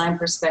 From a design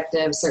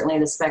perspective, certainly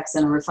the specs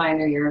in a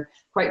refinery are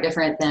quite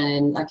different than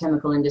in a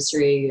chemical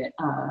industry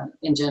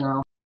in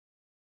general.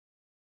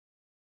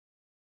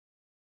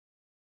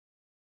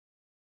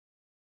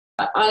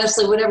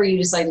 Honestly, whatever you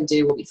decide to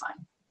do will be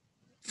fine.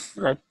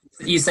 Right.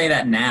 You say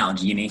that now,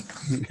 Jeannie,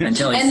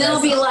 until he and then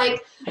I'll be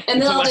like, and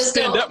then I'll just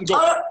stand up and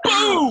go,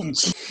 boom.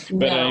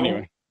 But No.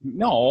 Anyway,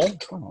 no.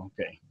 Oh,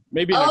 okay.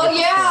 Maybe. Oh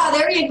yeah,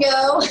 there you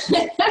go.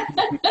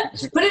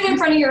 Put it in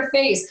front of your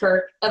face,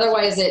 Kirk.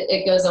 Otherwise,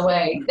 it goes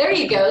away. There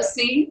you go.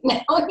 See,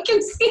 now we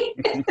can see.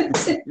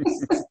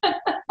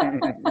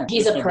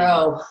 He's a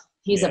pro.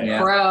 He's a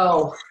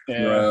pro.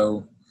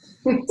 Pro.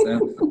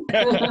 So.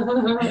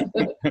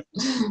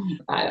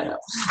 I don't know.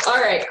 All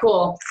right,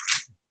 cool.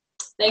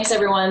 Thanks,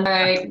 everyone. All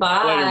right,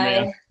 bye. Later,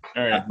 man.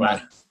 All right,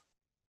 bye.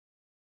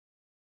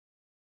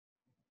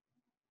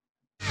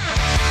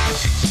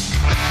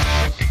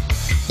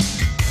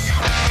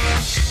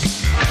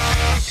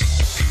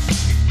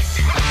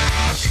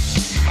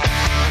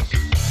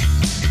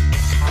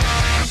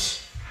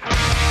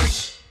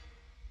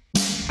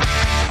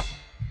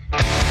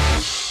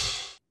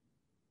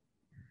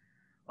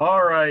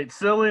 All right,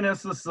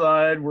 silliness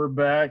aside, we're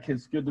back.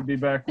 It's good to be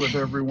back with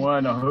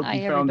everyone. I hope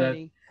you found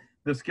that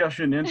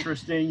discussion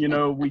interesting. You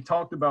know, we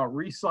talked about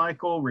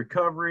recycle,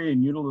 recovery,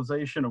 and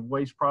utilization of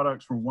waste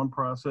products from one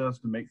process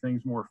to make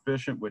things more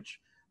efficient, which,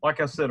 like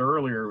I said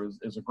earlier,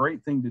 is a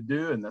great thing to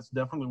do, and that's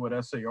definitely what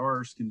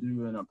SARs can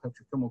do in a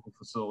petrochemical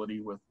facility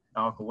with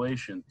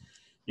alkylation.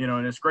 You know,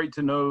 and it's great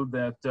to know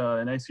that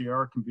an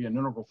SAR can be an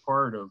integral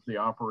part of the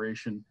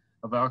operation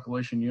of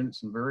alkylation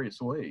units in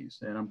various ways,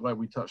 and I'm glad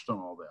we touched on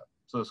all that.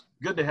 So it's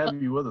good to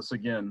have you with us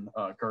again,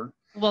 Kirk.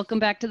 Welcome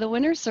back to the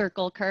winner's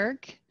circle,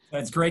 Kirk.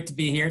 It's great to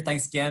be here.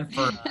 Thanks again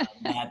for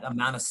that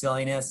amount of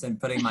silliness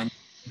and putting my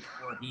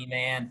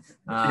He-Man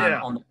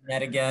on the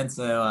net again.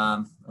 So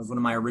it was one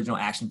of my original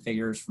action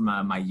figures from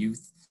my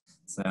youth.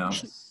 So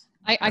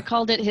I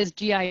called it his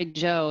G.I.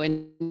 Joe,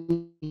 and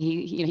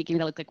he gave me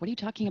that look like, what are you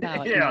talking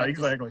about? Yeah,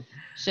 exactly.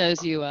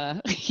 Shows you,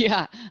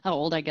 how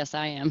old I guess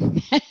I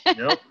am.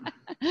 Yep.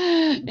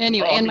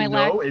 Anyway, and my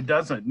lack. No, it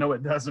doesn't. No,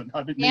 it doesn't.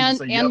 I didn't mean to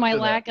say and my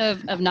to lack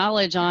of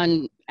knowledge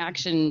on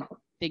action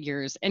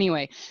figures.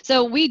 Anyway,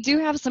 so we do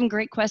have some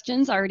great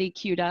questions already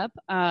queued up.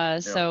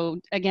 So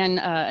again,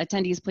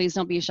 attendees, please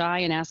don't be shy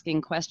in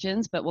asking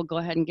questions, but we'll go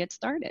ahead and get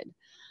started.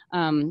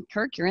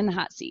 Kirk, you're in the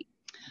hot seat.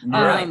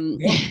 All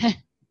right.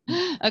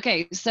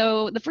 Okay,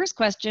 so the first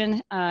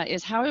question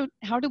is how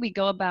do we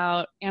go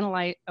about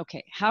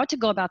how to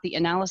go about the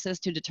analysis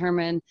to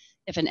determine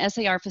if an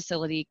SAR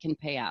facility can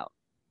pay out?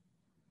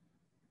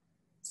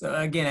 So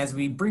again, as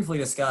we briefly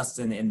discussed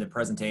in the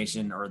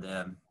presentation or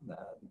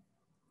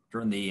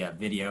during the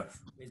video,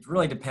 it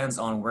really depends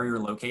on where you're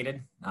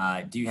located.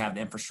 Do you have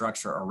the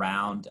infrastructure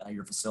around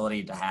your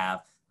facility to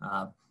have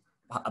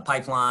a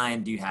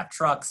pipeline? Do you have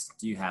trucks?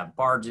 Do you have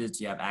barges?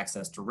 Do you have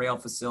access to rail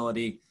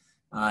facility?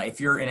 If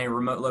you're in a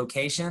remote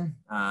location,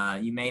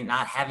 you may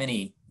not have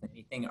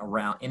anything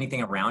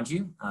around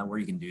you where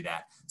you can do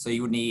that. So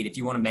you would need, if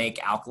you want to make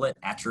alkylate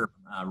at your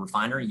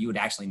refinery, you would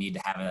actually need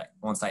to have an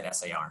on-site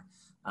SAR.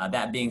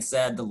 That being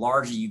said, the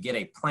larger you get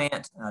a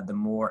plant, the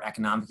more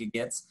economic it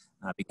gets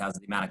because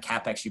the amount of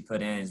CapEx you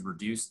put in is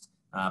reduced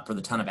for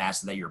the ton of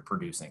acid that you're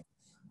producing.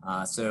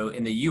 So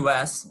in the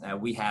US,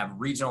 we have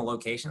regional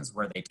locations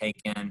where they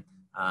take in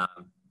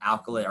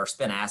alkylate or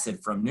spent acid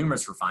from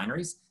numerous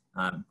refineries,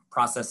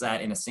 process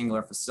that in a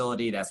singular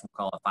facility. That's what we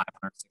call a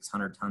 500,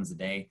 600 tons a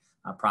day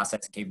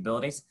processing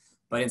capabilities.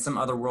 But in some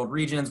other world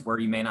regions where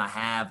you may not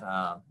have,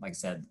 like I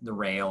said, the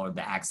rail or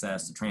the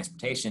access to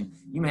transportation,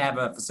 you may have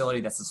a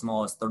facility that's as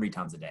small as 30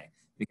 tons a day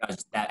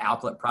because that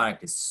alkylate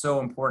product is so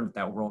important to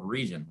that world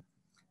region.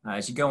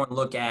 As you go and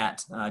look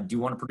at, do you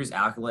want to produce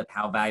alkylate?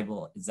 How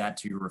valuable is that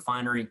to your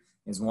refinery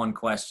is one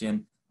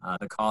question.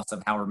 The cost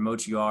of how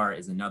remote you are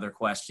is another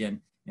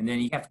question. And then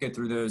you have to go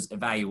through those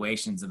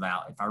evaluations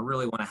about if I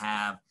really want to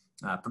have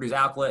produce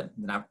alkylate,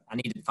 then I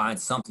need to find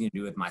something to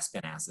do with my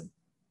spent acid.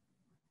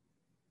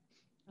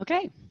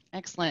 Okay,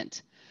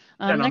 excellent.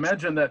 And I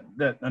imagine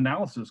that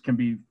analysis can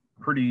be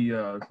pretty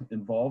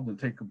involved and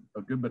take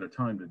a good bit of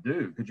time to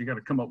do, because you got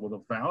to come up with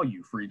a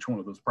value for each one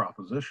of those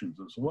propositions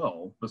as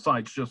well,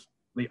 besides just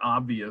the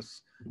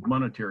obvious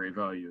monetary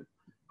value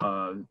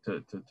to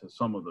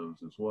some of those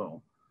as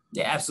well.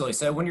 Yeah, absolutely.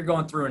 So when you're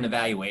going through an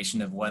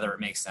evaluation of whether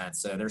it makes sense,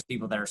 so there's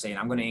people that are saying,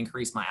 I'm going to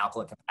increase my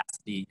alkylate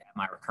capacity at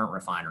my current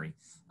refinery.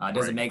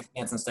 Does it make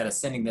sense instead of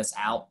sending this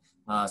out?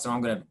 So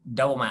I'm going to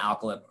double my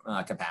alkylate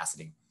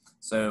capacity.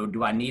 So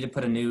do I need to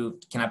put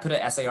can I put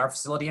an SAR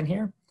facility in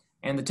here?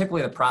 And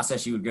typically the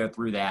process you would go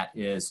through that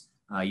is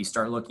you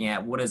start looking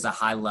at what is a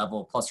high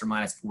level plus or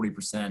minus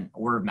 40%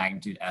 order of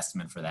magnitude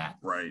estimate for that.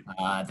 Right.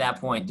 At that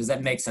point, does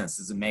that make sense?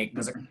 Does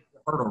it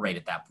hurdle rate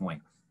at that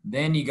point?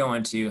 Then you go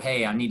into,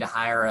 hey, I need to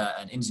hire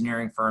an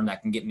engineering firm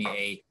that can get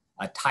me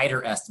a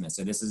tighter estimate.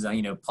 So this is,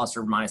 plus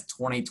or minus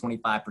 20,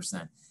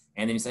 25%.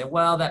 And then you say,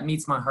 well, that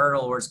meets my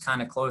hurdle, or it's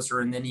kind of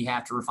closer. And then you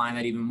have to refine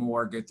that even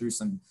more, go through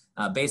some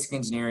basic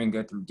engineering,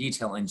 go through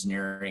detail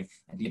engineering,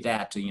 and get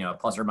that to,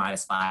 plus or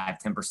minus 5,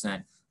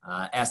 10%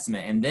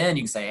 estimate. And then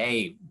you can say,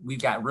 hey,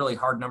 we've got really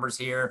hard numbers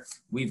here.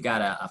 We've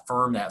got a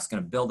firm that's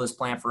going to build this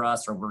plant for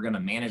us, or we're going to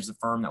manage the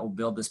firm that will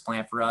build this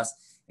plant for us.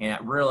 And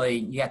it really,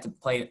 you have to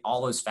play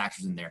all those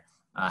factors in there.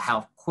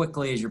 How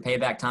quickly is your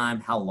payback time?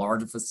 How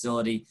large a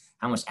facility?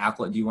 How much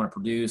alkylate do you want to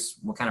produce?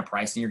 What kind of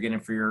pricing you're getting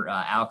for your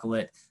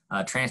alkylate?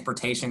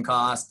 Transportation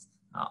costs?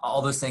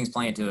 All those things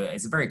play into it.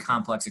 It's a very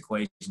complex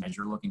equation as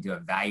you're looking to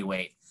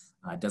evaluate.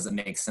 Does it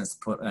make sense to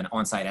put an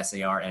on-site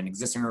SAR at an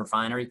existing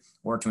refinery,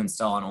 or to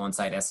install an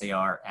on-site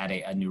SAR at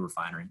a new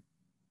refinery?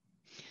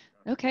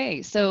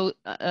 Okay, so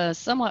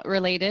somewhat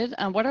related,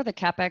 what are the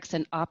CapEx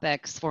and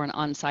OpEx for an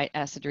on-site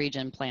acid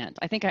regen plant?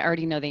 I think I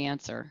already know the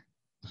answer.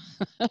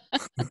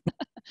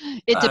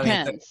 It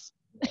depends.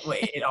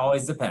 It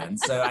always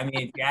depends. So,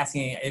 if you're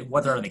asking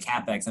what are the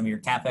CapEx, your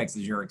CapEx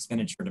is your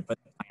expenditure to put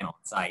the plant on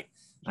site,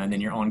 and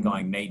then your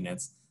ongoing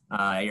maintenance.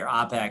 Your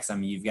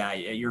OpEx, you've got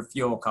your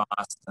fuel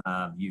costs,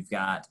 you've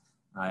got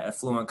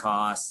effluent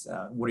costs.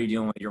 What are you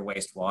doing with your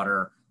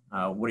wastewater?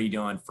 What are you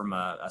doing from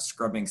a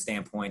scrubbing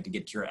standpoint to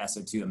get your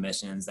SO2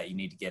 emissions that you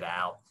need to get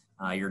out?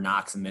 Your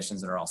NOx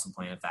emissions that are also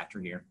playing a factor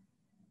here.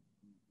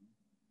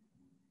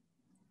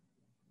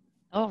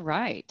 All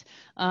right.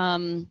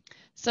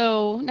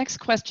 So next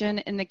question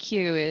in the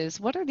queue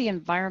is, what are the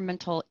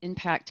environmental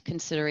impact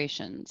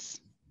considerations?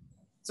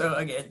 So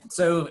again,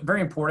 very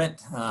important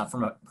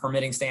from a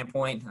permitting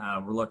standpoint.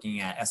 We're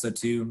looking at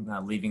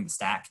SO2 leaving the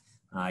stack.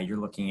 You're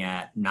looking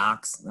at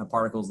NOx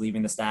particles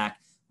leaving the stack.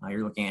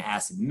 You're looking at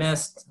acid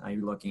mist.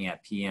 You're looking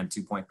at PM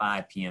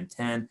 2.5, PM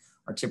 10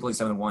 are typically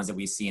some of the ones that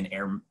we see in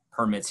air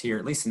permits here,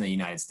 at least in the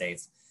United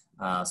States.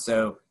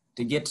 So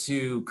to get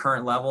to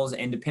current levels,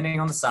 and depending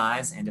on the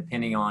size and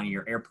depending on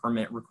your air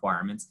permit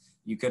requirements,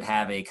 you could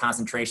have a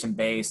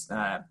concentration-based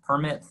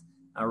permit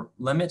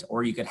limit,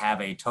 or you could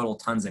have a total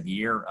tons of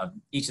year of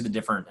each of the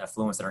different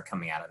effluents that are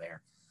coming out of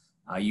there.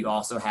 You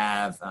also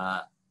have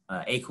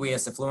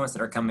aqueous effluents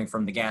that are coming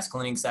from the gas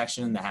cleaning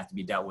section that have to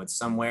be dealt with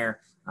somewhere.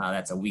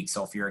 That's a weak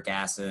sulfuric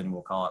acid, and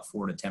we'll call it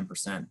 4 to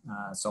 10%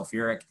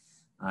 sulfuric.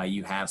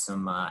 You have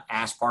some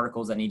ash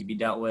particles that need to be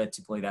dealt with.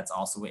 Typically, that's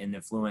also in the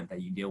effluent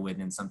that you deal with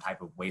in some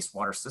type of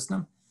wastewater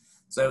system.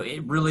 So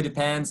it really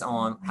depends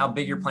on how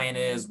big your plant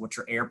is, what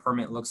your air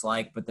permit looks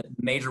like, but the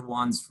major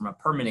ones from a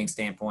permitting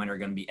standpoint are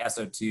going to be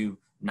SO2,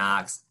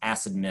 NOx,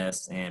 acid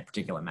mist, and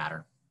particulate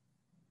matter.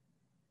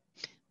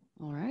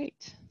 All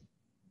right.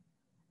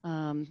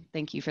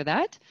 Thank you for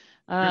that.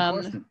 Good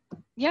question.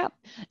 Yeah.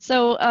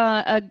 So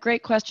a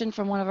great question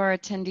from one of our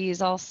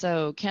attendees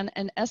also. Can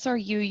an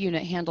SRU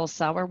unit handle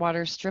sour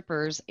water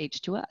strippers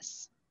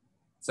H2S?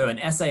 So an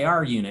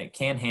SAR unit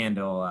can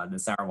handle the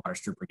sour water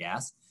stripper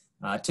gas.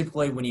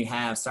 Typically, when you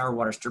have sour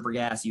water stripper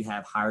gas, you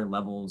have higher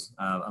levels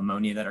of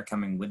ammonia that are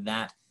coming with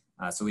that.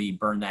 So when you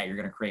burn that, you're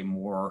going to create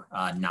more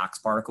NOx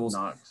particles.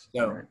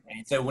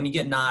 So when you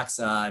get NOx,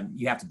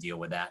 you have to deal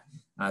with that.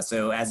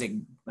 So as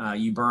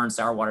you burn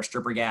sour water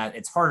stripper gas,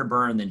 it's harder to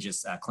burn than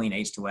just clean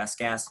H2S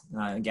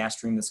gas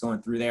stream that's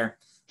going through there.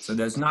 So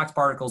those NOx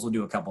particles will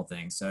do a couple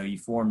things. So you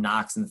form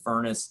NOx in the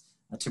furnace.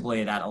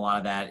 Typically, a lot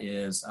of that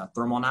is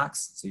thermal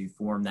NOx. So you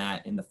form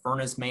that in the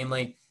furnace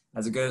mainly.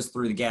 As it goes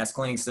through the gas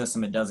cleaning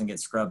system, it doesn't get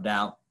scrubbed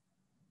out.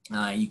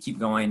 You keep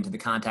going to the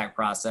contact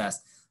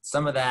process.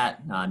 Some of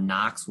that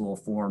NOx will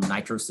form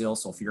nitrosyl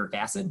sulfuric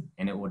acid,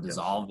 and it will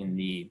dissolve in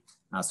the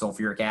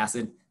sulfuric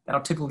acid.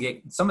 That'll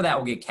typically some of that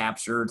will get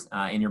captured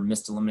in your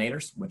mist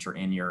eliminators, which are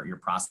in your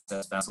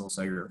process vessel.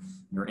 So your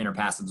inner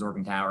pass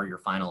absorbing tower, your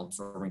final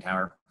absorbing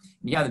tower.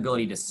 And you have the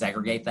ability to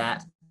segregate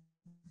that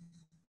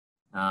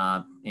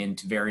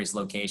into various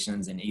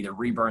locations and either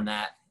reburn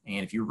that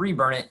And if you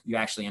reburn it, you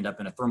actually end up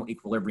in a thermal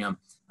equilibrium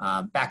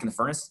back in the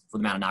furnace for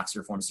the amount of NOx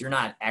you're forming. So you're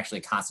not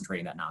actually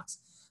concentrating that NOx.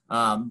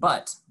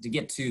 But to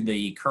get to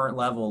the current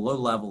level, low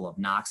level of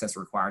NOx that's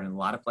required in a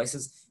lot of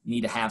places, you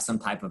need to have some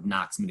type of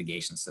NOx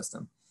mitigation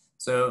system.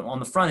 So on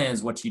the front end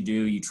is what you do.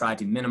 You try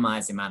to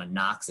minimize the amount of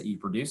NOx that you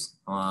produce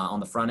on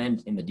the front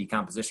end in the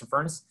decomposition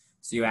furnace.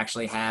 So you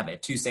actually have a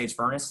two-stage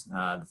furnace.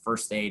 The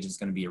first stage is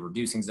going to be a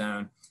reducing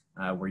zone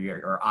where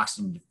you're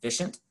oxygen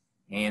deficient.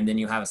 And then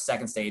you have a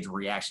second stage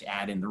where you actually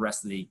add in the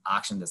rest of the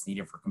oxygen that's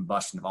needed for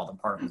combustion of all the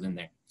particles in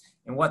there.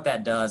 And what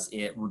that does,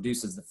 it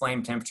reduces the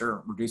flame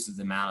temperature, reduces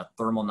the amount of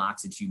thermal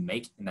NOx that you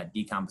make in that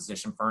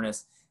decomposition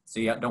furnace. So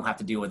you don't have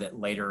to deal with it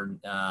later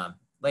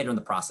in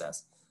the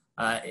process.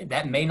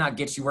 That may not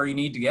get you where you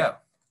need to go.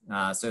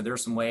 So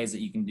there's some ways that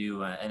you can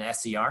do an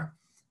SCR,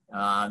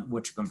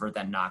 which will convert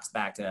that NOx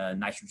back to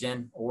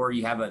nitrogen, or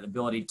you have an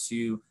ability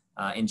to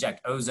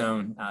inject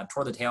ozone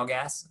toward the tail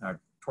gas,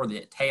 or toward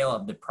the tail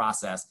of the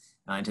process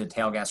into the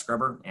tail gas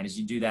scrubber. And as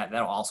you do that,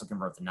 that'll also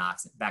convert the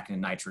NOx back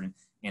into nitrogen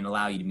and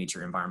allow you to meet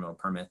your environmental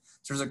permit.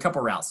 So there's a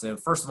couple routes. So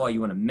first of all, you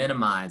want to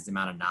minimize the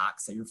amount of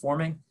NOx that you're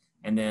forming.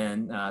 And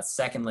then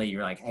secondly,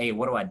 you're like, hey,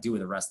 what do I do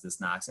with the rest of this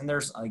NOx? And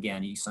there's,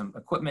 again, some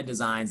equipment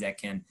designs that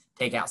can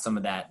take out some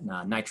of that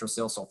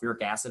nitrosyl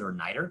sulfuric acid or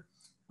niter.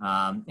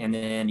 And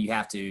then you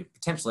have to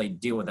potentially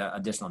deal with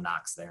additional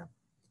NOx there.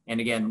 And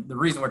again, the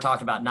reason we're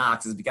talking about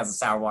NOx is because of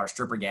sour water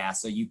stripper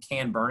gas. So you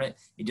can burn it.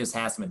 It just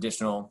has some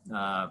additional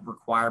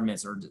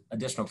requirements or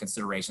additional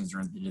considerations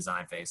during the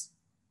design phase.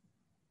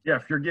 Yeah,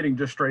 if you're getting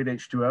just straight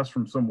H2S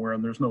from somewhere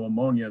and there's no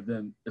ammonia,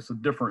 then it's a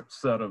different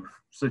set of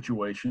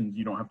situations.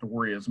 You don't have to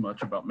worry as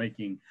much about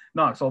making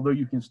NOx, although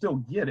you can still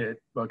get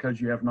it because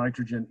you have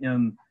nitrogen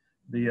in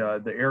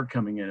the air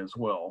coming in as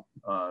well,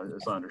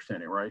 as I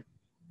understand it, right?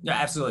 Yeah,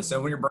 absolutely.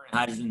 So when you're burning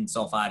hydrogen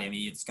sulfide, I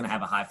mean, it's going to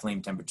have a high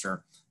flame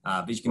temperature,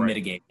 but you can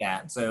mitigate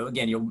that. So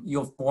again,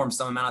 you'll form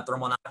some amount of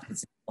thermal NOx,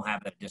 but you'll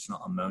have that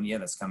additional ammonia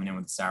that's coming in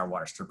with the sour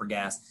water stripper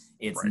gas.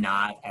 It's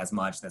not as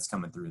much that's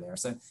coming through there.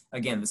 So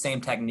again, the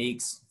same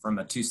techniques from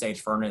a two-stage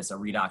furnace, a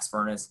redox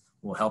furnace,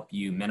 will help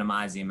you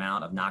minimize the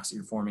amount of NOx that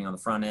you're forming on the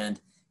front end,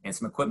 and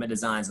some equipment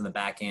designs on the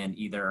back end,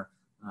 either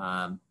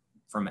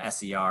from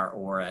SCR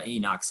or an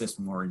ENOx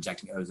system where we're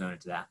injecting ozone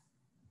into that.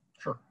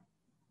 Sure.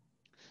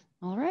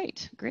 All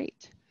right,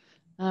 great.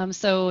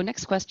 So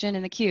next question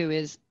in the queue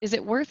is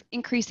it worth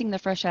increasing the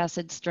fresh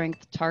acid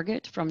strength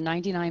target from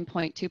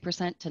 99.2%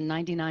 to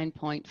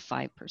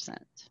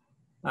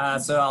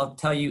 99.5%? So I'll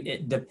tell you,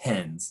 it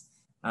depends.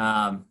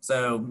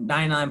 So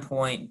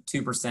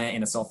 99.2%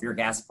 in a sulfuric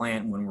acid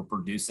plant when we're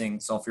producing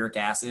sulfuric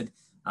acid,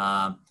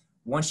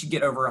 once you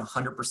get over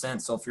 100%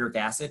 sulfuric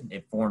acid,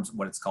 it forms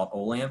what it's called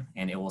oleum,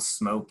 and it will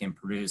smoke and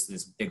produce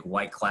this big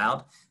white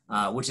cloud,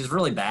 which is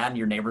really bad.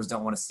 Your neighbors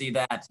don't want to see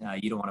that.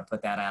 You don't want to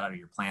put that out of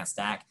your plant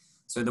stack.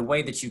 So the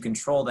way that you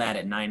control that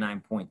at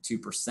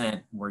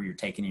 99.2%, where you're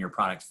taking your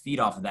product feed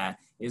off of that,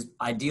 is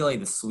ideally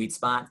the sweet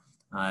spot.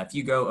 If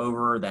you go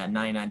over that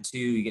 99.2,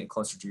 you get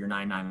closer to your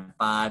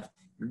 99.5,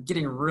 you're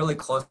getting really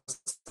close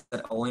to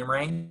that oleum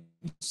range.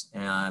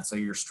 So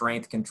your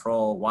strength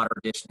control, water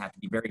addition have to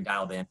be very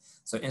dialed in.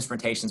 So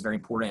instrumentation is very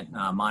important.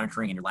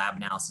 Monitoring and your lab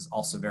analysis is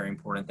also very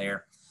important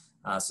there.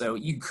 So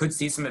you could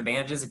see some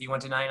advantages if you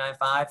went to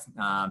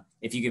 99.5,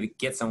 if you could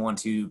get someone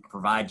to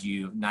provide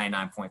you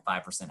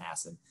 99.5%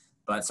 acid.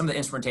 But some of the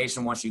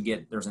instrumentation, once you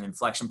get, there's an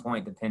inflection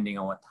point depending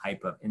on what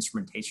type of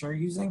instrumentation you're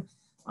using.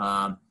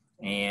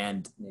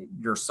 And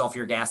your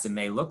sulfuric acid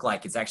may look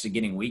like it's actually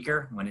getting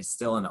weaker when it's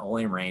still in the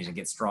oleum range and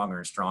gets stronger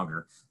and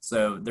stronger.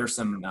 So there's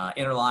some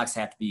interlocks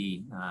have to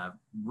be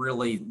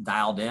really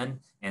dialed in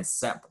and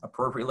set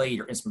appropriately.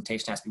 Your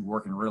instrumentation has to be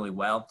working really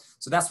well.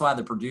 So that's why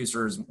the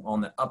producers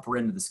on the upper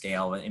end of the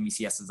scale, an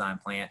MECS design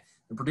plant,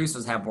 the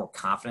producers have more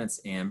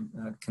confidence in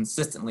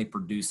consistently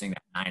producing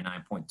that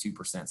 99.2%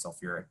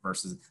 sulfuric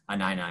versus a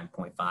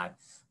 99.5.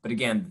 But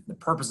again, the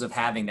purpose of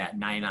having that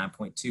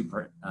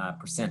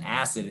 99.2%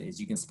 acid is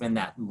you can spin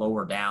that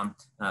lower down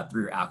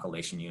through your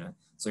alkylation unit.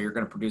 So you're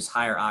going to produce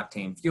higher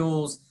octane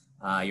fuels.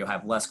 You'll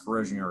have less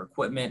corrosion in your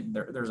equipment.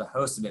 There's a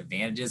host of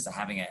advantages to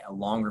having a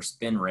longer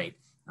spin rate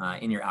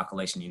in your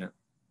alkylation unit.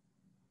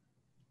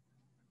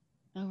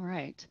 All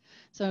right.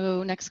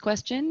 So next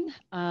question,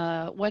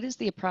 what is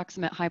the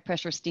approximate high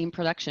pressure steam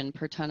production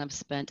per ton of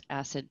spent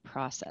acid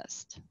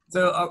processed?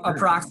 So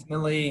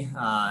approximately in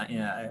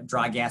a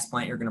dry gas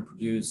plant, you're going to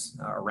produce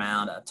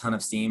around a ton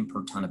of steam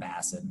per ton of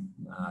acid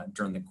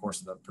during the course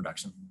of the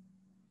production.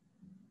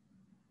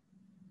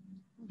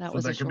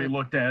 That can be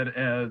looked at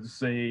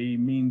as a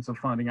means of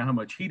finding out how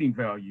much heating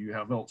value you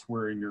have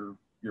elsewhere in your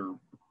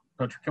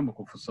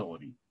petrochemical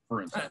facility,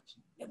 for instance.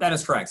 That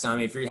is correct. So I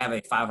mean, if you have a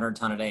 500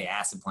 ton a day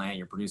acid plant,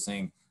 you're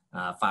producing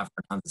 500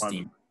 tons of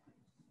steam.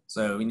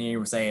 So you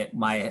would say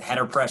my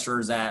header pressure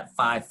is at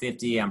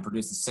 550. I'm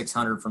producing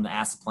 600 from the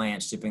acid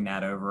plant, shipping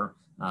that over,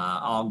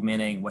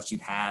 augmenting what you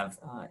have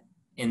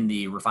in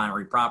the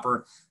refinery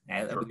proper.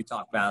 As we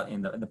talked about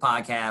in the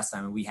podcast,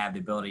 I mean, we have the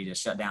ability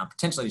to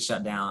potentially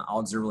shut down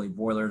auxiliary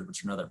boilers,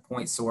 which are another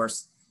point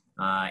source.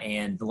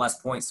 And the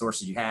less point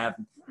sources you have,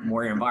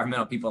 more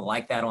environmental people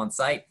like that on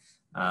site.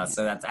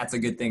 So that's a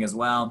good thing as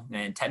well.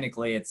 And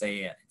technically it's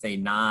a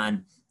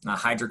non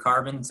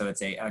hydrocarbon. So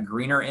it's a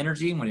greener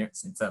energy when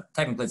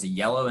technically it's a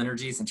yellow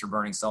energy since you're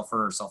burning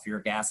sulfur or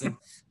sulfuric acid.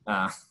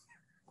 I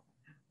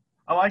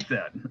like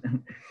that.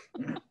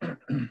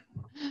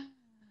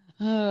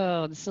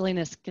 Oh, the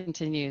silliness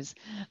continues.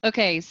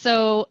 Okay,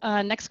 so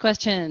next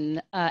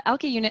question.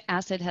 Alky unit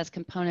acid has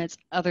components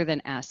other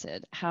than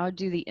acid. How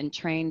do the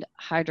entrained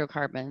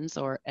hydrocarbons,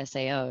 or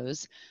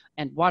SAOs,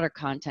 and water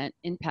content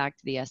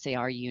impact the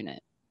SAR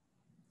unit?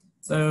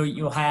 So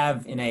you'll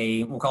have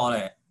we'll call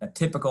it a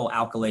typical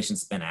alkylation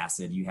spent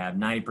acid. You have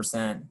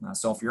 90%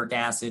 sulfuric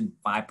acid,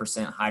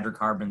 5%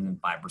 hydrocarbon, and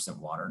 5%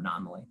 water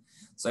nominally.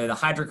 So the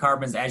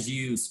hydrocarbons, as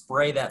you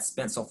spray that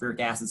spent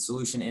sulfuric acid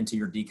solution into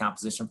your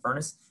decomposition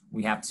furnace,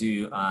 we have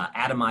to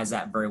atomize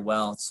that very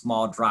well,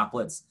 small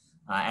droplets.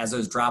 As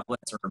those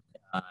droplets are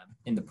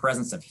in the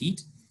presence of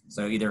heat,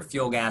 so either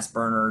fuel gas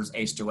burners,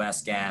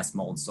 H2S gas,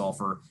 molten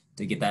sulfur,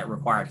 to get that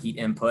required heat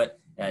input,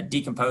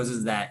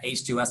 decomposes that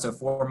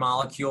H2SO4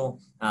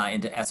 molecule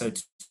into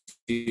SO2,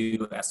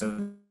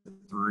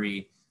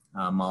 SO3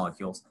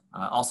 molecules.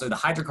 Also, the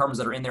hydrocarbons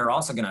that are in there are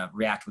also going to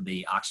react with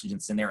the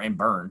oxygens in there and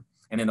burn.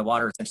 And then the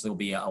water essentially will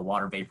be a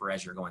water vapor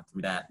as you're going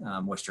through that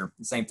moisture.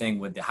 The same thing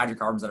with the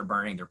hydrocarbons that are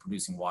burning, they're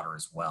producing water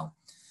as well.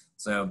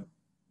 So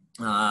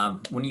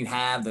when you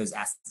have those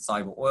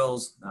acid-soluble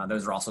oils,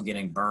 those are also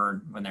getting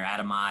burned when they're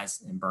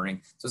atomized and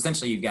burning. So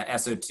essentially you've got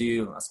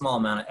SO2, a small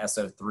amount of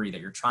SO3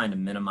 that you're trying to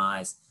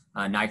minimize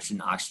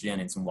nitrogen, oxygen,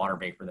 and some water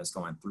vapor that's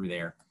going through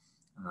there.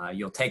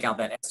 You'll take out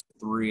that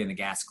SO3 in the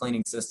gas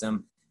cleaning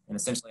system. And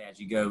essentially as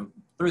you go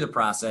through the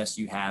process,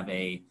 you have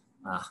a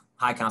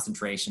high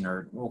concentration,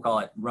 or we'll call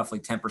it roughly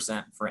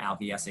 10% for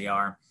alky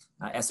SAR,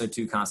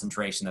 SO2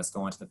 concentration that's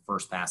going to the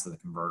first pass of the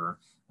converter.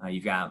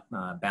 You've got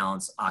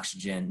balanced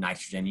oxygen,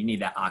 nitrogen. You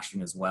need that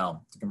oxygen as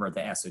well to convert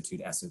the SO2 to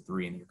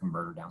SO3 in your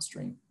converter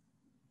downstream.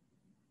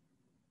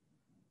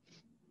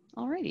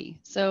 Alrighty,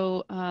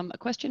 so a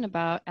question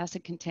about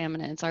acid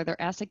contaminants. Are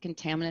there acid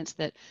contaminants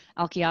that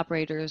alky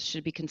operators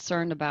should be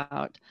concerned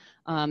about?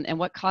 And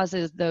what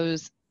causes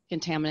those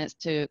contaminants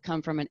to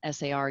come from an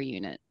SAR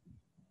unit?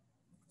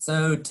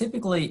 So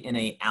typically in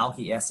a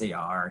alky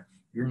SAR,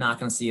 you're not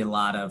going to see a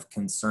lot of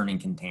concerning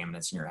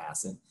contaminants in your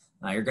acid.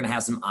 You're going to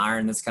have some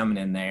iron that's coming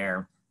in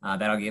there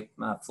that'll get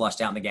flushed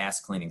out in the gas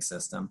cleaning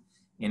system.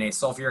 In a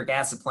sulfuric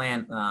acid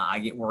plant, I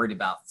get worried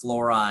about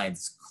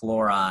fluorides,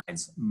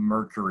 chlorides,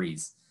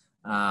 mercuries.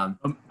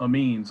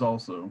 Amines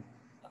also.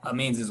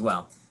 Amines as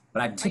well.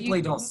 But I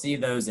typically don't see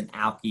those in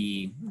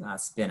alky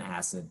spent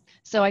acid.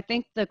 So I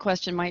think the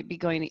question might be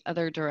going the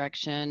other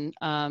direction.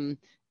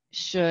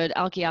 Should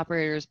alky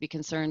operators be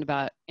concerned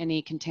about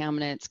any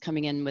contaminants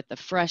coming in with the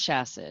fresh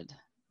acid?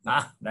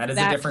 That is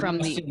a different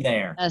question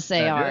there.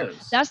 SAR.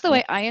 That's the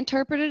way I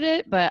interpreted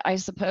it, but I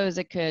suppose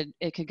it could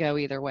go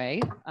either way.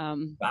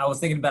 I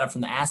was thinking about it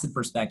from the acid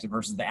perspective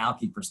versus the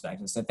alky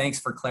perspective. So thanks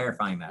for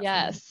clarifying that.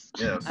 Yes.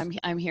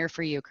 I'm here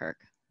for you, Kirk.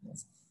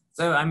 Yes.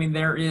 So I mean,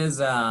 there is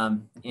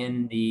when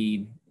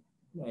you're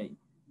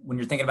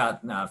thinking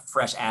about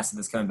fresh acid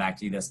that's coming back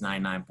to you, that's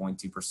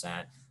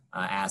 99.2%.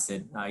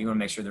 Acid, you want to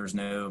make sure there's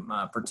no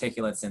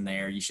particulates in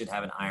there. You should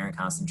have an iron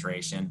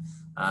concentration.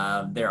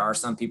 There are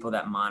some people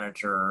that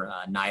monitor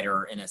niter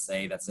or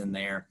NSA that's in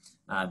there.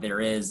 There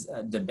is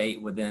a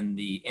debate within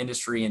the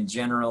industry in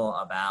general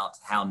about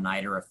how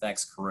niter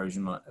affects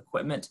corrosion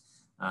equipment.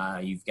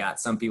 You've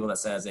got some people that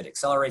says it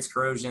accelerates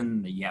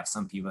corrosion. You have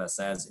some people that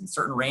says in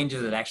certain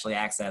ranges it actually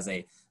acts as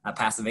a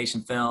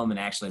passivation film and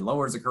actually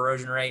lowers the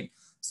corrosion rate.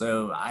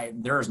 So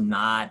there's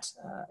not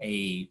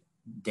a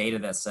data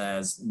that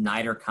says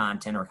niter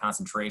content or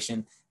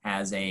concentration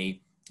has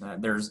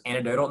there's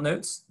anecdotal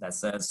notes that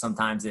says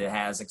sometimes it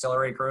has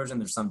accelerated corrosion.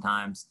 There's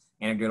sometimes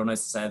anecdotal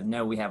notes that says,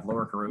 no, we have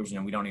lower corrosion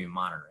and we don't even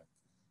monitor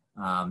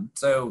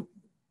it.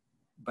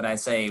 But I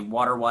say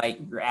water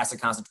white, your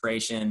acid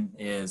concentration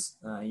is,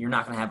 you're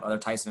not going to have other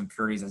types of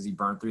impurities as you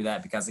burn through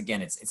that, because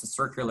again, it's a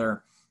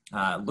circular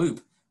loop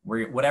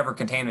where whatever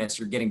contaminants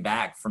you're getting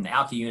back from the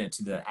alky unit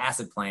to the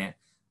acid plant,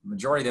 the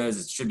majority of those,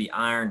 it should be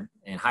iron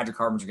and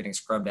hydrocarbons are getting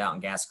scrubbed out in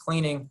gas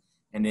cleaning,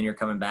 and then you're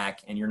coming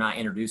back and you're not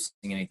introducing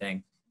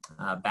anything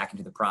back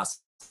into the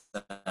process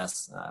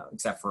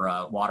except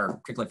for water,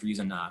 particularly if you're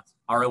using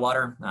RO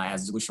water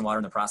as dilution water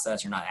in the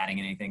process. You're not adding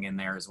anything in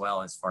there as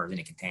well as far as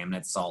any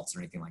contaminants, salts, or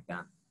anything like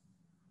that.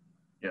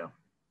 Yeah.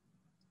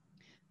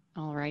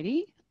 All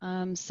righty.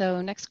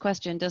 So next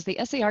question, does the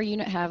SAR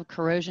unit have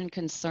corrosion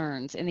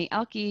concerns? In the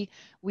alky,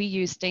 we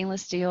use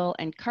stainless steel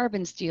and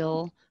carbon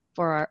steel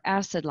for our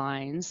acid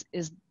lines.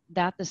 Is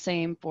that the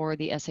same for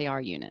the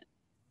SAR unit?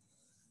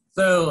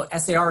 So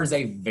SAR is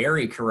a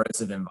very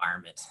corrosive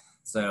environment.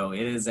 So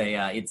it is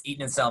it's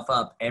eating itself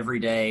up every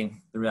day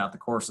throughout the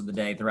course of the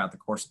day, throughout the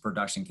course of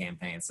production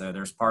campaign. So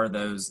there's part of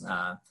those,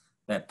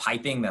 that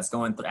piping that's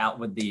going out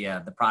with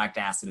the product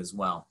acid as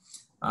well.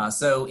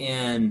 So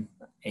in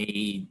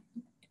a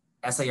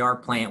SAR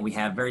plant, we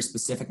have very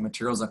specific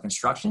materials of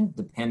construction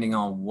depending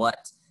on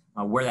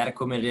where that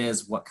equipment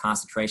is, what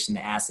concentration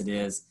the acid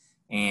is.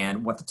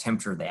 and what the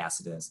temperature of the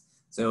acid is.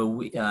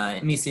 So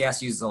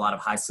MECS uses a lot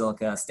of high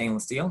silica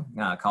stainless steel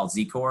called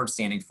Z-Core,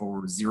 standing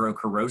for zero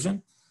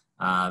corrosion.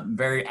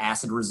 Very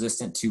acid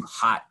resistant to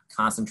hot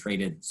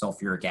concentrated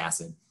sulfuric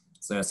acid.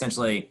 So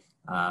essentially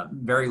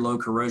very low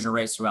corrosion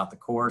rates throughout the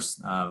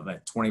course of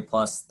 20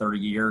 plus 30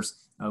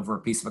 years over a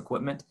piece of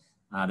equipment.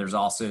 There's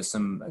also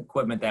some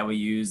equipment that we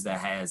use that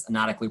has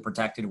anotically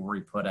protected, where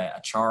we put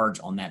a charge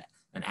on that,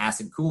 an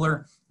acid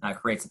cooler,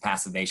 creates a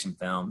passivation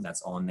film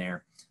that's on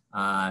there.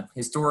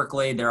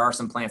 Historically, there are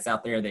some plants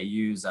out there that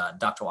use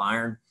ductile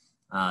iron.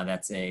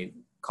 It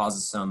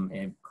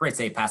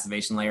creates a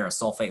passivation layer, a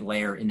sulfate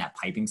layer in that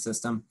piping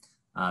system.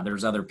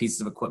 There's other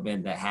pieces of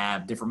equipment that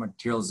have different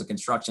materials of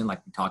construction,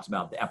 like we talked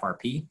about, the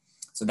FRP.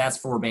 So that's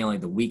for mainly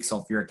the weak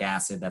sulfuric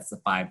acid. That's the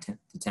 5 to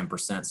 10%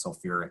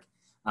 sulfuric.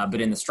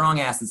 But in the strong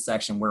acid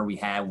section where we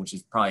have, which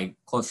is probably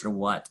closer to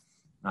what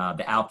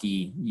the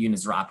alky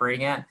units are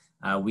operating at,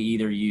 we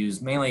either use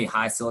mainly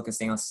high silica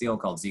stainless steel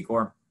called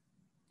Z-Core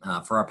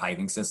for our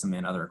piping system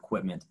and other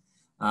equipment.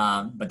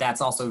 But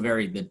that's also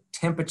the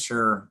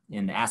temperature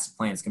in the acid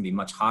plants can be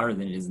much hotter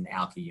than it is in the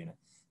alky unit.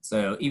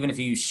 So even if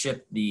you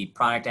ship the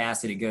product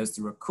acid, it goes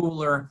through a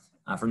cooler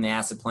from the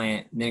acid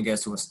plant, and then it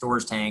goes to a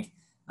storage tank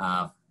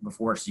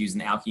before it's used in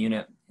the alky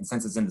unit. And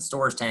since it's in the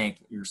storage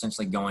tank, you're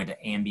essentially going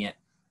to ambient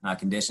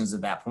conditions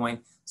at that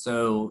point.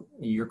 So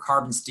your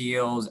carbon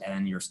steels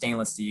and your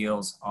stainless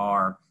steels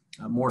are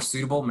more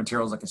suitable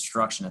materials of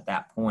construction at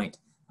that point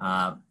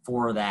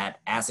for that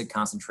acid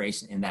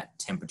concentration and that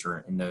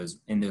temperature in those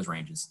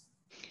ranges.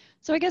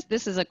 So I guess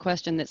this is a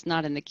question that's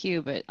not in the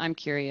queue, but I'm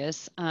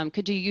curious.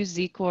 Could you use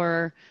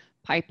Z-Core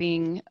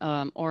piping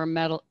or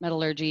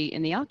metallurgy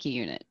in the alky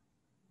unit?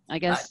 I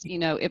guess,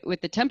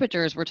 with the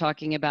temperatures we're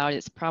talking about,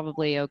 it's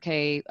probably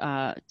okay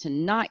to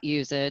not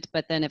use it.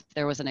 But then if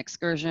there was an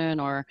excursion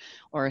or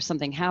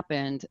something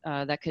happened,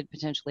 that could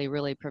potentially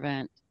really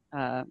prevent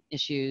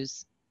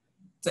issues.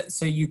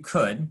 So you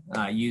could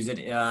use it.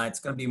 It's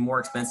going to be more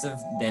expensive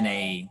than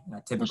a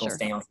typical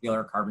stainless steel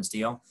or carbon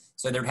steel.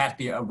 So there'd have to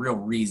be a real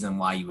reason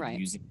why you would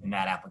use it in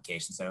that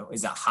application. So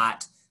is it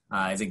hot?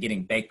 Is it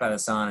getting baked by the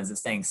sun? Is it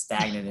staying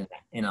stagnant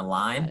in a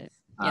line?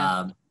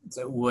 Yeah.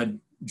 So it would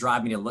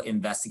drive me to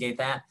investigate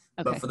that.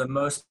 Okay. But for the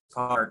most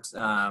part,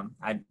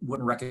 I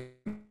wouldn't recommend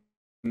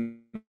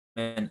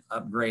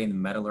upgrading the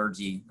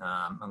metallurgy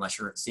unless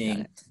you're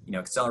seeing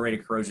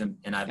accelerated corrosion.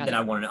 And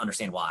I wanted to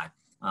understand why.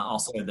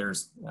 Also,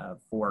 there's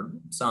for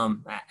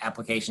some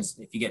applications,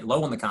 if you get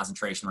low on the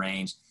concentration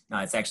range,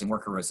 it's actually more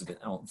corrosive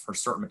for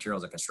certain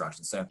materials of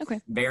construction. So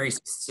very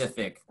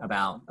specific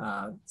about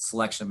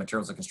selection of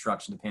materials of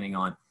construction depending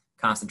on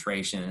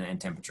concentration and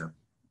temperature.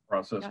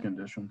 Process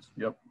conditions.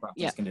 Yep.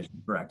 Process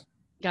conditions, correct.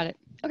 Got it.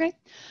 Okay.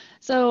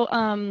 So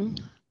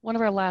one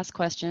of our last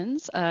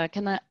questions,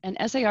 can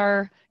an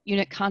SAR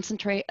unit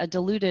concentrate a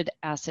diluted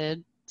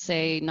acid,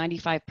 say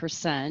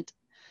 95%,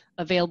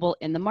 available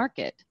in the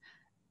market?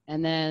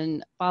 And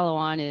then follow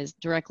on is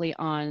directly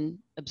on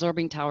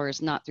absorbing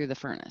towers, not through the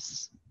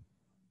furnace.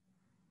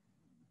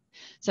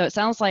 So it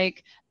sounds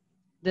like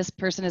this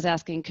person is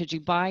asking, could you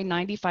buy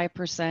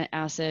 95%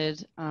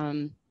 acid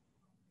on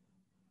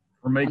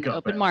the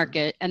open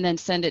market and then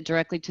send it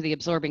directly to the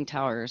absorbing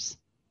towers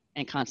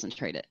and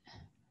concentrate it?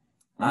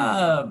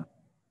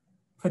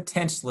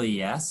 Potentially,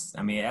 yes.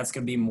 I mean, that's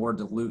going to be more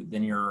dilute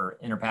than your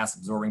interpass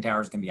absorbing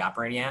tower is going to be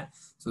operating at.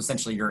 So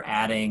essentially you're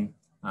adding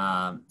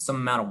some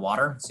amount of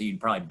water. So you'd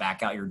probably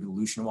back out your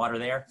dilution water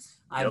there.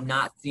 I've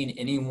not seen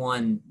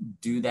anyone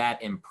do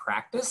that in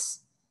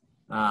practice.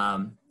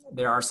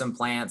 There are some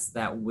plants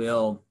that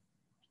will,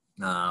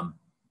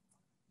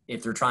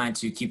 if they're trying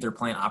to keep their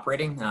plant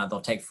operating,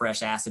 they'll take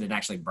fresh acid and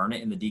actually burn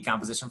it in the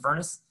decomposition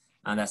furnace.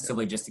 And that's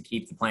simply just to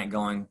keep the plant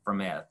going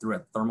through a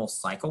thermal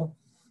cycle.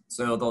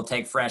 So they'll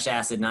take fresh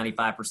acid,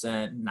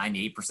 95%,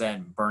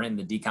 98%, burn it in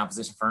the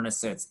decomposition furnace.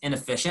 So it's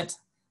inefficient.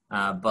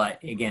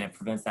 But again, it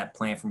prevents that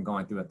plant from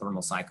going through a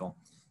thermal cycle.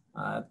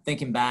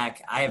 Thinking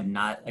back, I have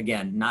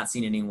not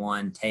seen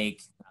anyone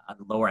take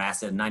lower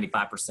acid,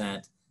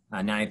 95%,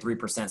 93%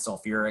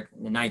 sulfuric.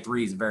 The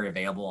 93 is very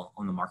available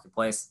on the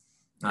marketplace,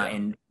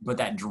 and put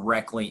that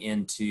directly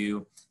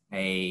into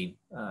a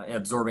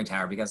absorbing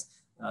tower, because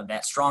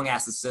that strong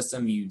acid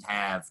system, you'd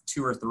have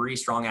 2 or 3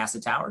 strong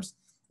acid towers,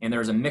 and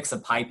there's a mix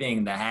of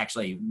piping that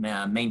actually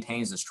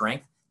maintains the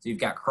strength. So you've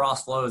got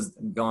cross flows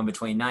going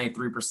between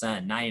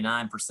 93%,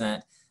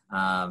 99%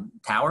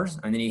 towers.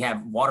 And then you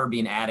have water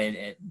being added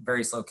at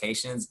various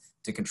locations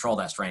to control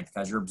that strength,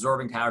 because your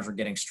absorbing towers are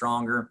getting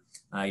stronger.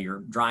 Your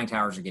drying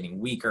towers are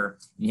getting weaker.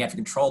 And you have to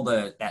control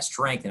that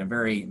strength in a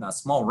very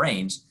small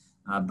range,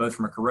 both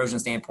from a corrosion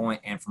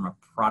standpoint and from a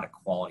product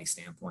quality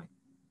standpoint.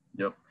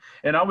 Yep.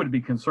 And I would be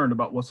concerned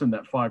about what's in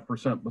that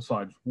 5%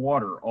 besides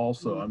water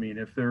also. I mean,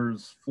 if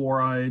there's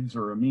fluorides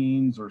or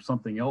amines or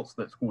something else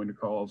that's going to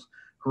cause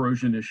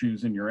corrosion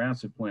issues in your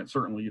acid plant,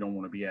 certainly you don't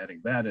want to be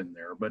adding that in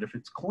there. But if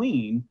it's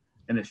clean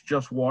and it's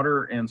just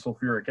water and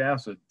sulfuric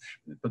acid,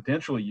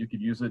 potentially you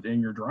could use it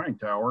in your drying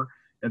tower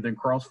and then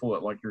cross flow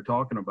it like you're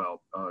talking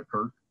about,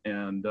 Kurt,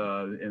 and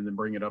then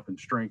bring it up in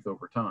strength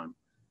over time.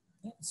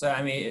 So,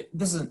 I mean,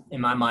 this is,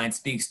 in my mind,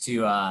 speaks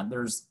to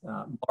there's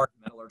large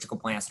metallurgical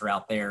plants that are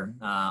out there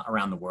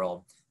around the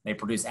world. They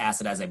produce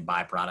acid as a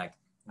byproduct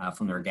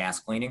from their gas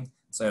cleaning.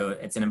 So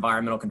it's an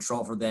environmental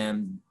control for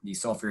them. The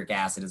sulfuric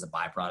acid is a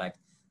byproduct.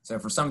 So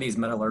for some of these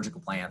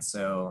metallurgical plants,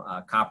 so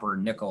copper,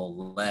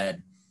 nickel,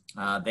 lead,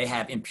 they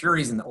have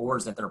impurities in the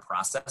ores that they're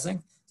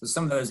processing. So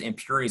some of those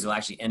impurities will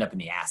actually end up in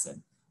the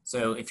acid.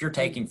 So if you're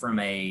taking from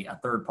a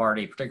third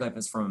party, particularly if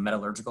it's from a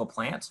metallurgical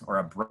plant or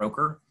a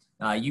broker,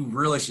 you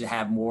really should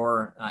have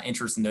more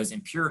interest in those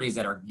impurities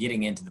that are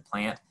getting into the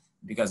plant,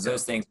 because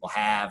those things will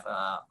have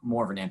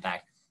more of an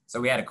impact. So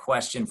we had a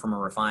question from a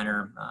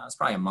refiner, it was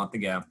probably a month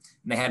ago,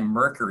 and they had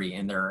mercury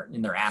in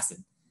their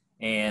acid,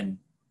 and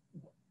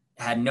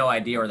had no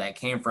idea where that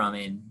came from.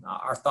 And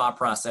our thought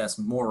process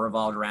more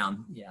revolved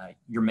around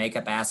your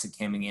makeup acid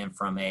coming in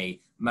from a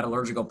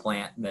metallurgical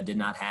plant that did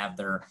not have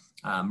their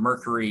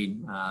mercury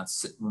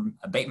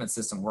abatement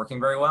system working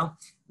very well.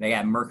 They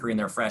had mercury in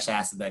their fresh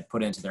acid that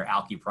put into their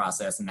alky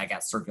process, and that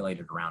got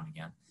circulated around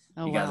again.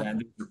 Oh, because wow.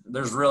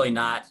 There's really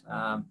not,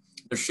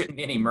 there shouldn't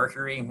be any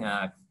mercury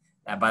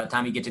by the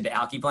time you get to the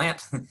alky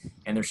plant,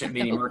 and there shouldn't be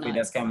any mercury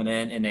that's coming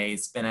in a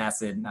spent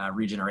acid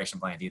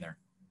regeneration plant either.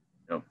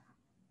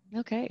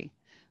 Okay.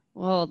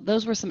 Well,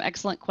 those were some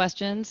excellent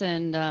questions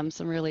and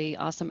some really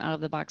awesome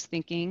out-of-the-box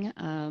thinking.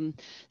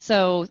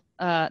 So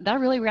that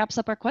really wraps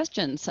up our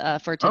questions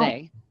for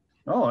today.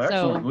 Oh,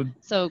 excellent.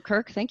 So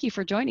Kirk, thank you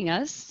for joining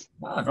us.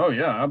 Oh,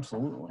 yeah,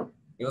 absolutely.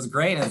 It was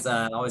great. It's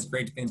always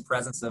great to be in the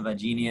presence of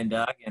Jeannie and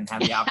Doug and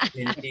have the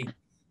opportunity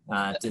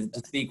to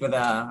speak with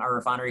our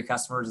refinery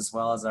customers as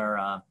well as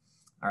our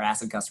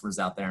acid customers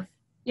out there.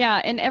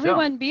 Yeah, and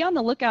everyone be on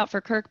the lookout for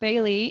Kirk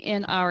Bailey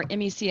in our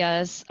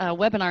MECS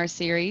webinar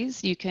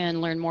series. You can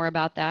learn more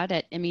about that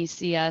at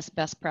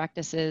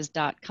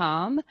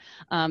mecsbestpractices.com,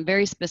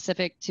 very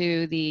specific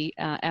to the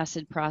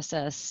acid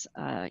process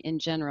in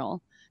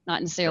general,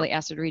 not necessarily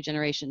acid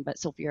regeneration, but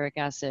sulfuric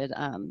acid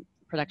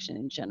production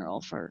in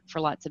general for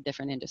lots of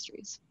different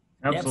industries.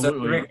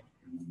 Absolutely.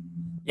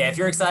 Yeah, if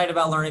you're excited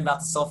about learning about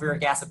the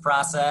sulfuric acid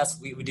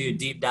process, we do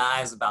deep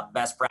dives about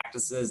best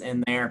practices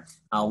in there.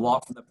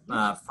 Walk from the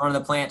front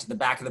of the plant to the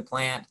back of the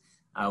plant.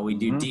 We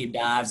do deep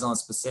dives on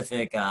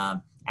specific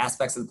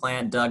aspects of the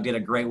plant. Doug did a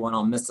great one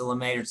on mist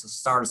eliminators to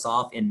start us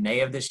off in May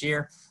of this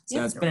year.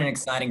 So it's been an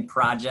exciting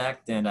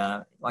project. And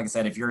like I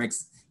said, if you're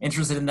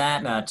interested in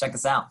that, check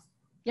us out.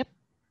 Yep.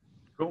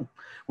 Cool.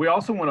 We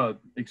also want to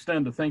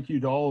extend a thank you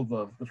to all of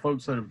the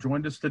folks that have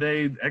joined us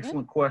today.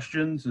 Excellent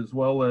questions, as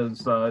well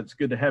as it's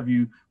good to have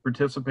you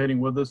participating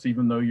with us,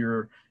 even though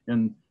you're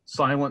in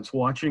silence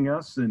watching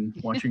us and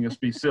watching us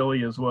be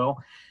silly as well.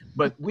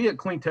 But we at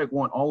CleanTech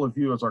want all of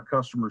you as our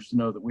customers to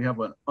know that we have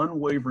an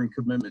unwavering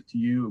commitment to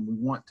you, and we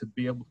want to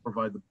be able to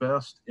provide the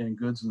best in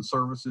goods and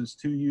services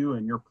to you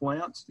and your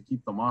plants to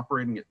keep them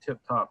operating at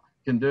tip-top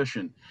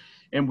condition.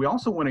 And we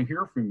also want to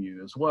hear from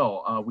you as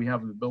well. We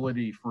have the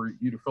ability for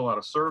you to fill out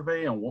a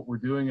survey on what we're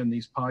doing in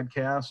these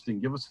podcasts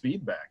and give us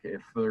feedback.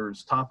 If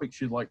there's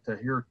topics you'd like to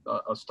hear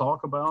us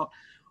talk about,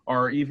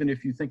 or even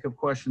if you think of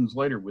questions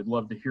later, we'd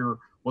love to hear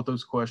what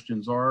those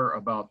questions are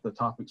about the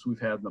topics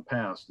we've had in the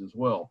past as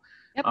well.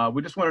 Yep.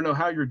 We just want to know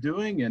how you're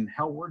doing and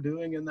how we're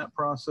doing in that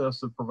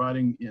process of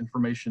providing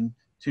information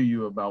to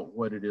you about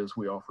what it is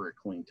we offer at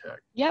CleanTech.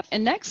 Yep.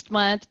 And next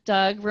month,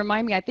 Doug,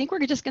 remind me, I think we're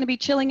just going to be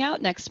chilling out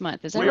next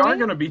month. Is that right? We are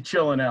going to be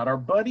chilling out. Our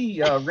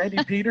buddy,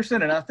 Randy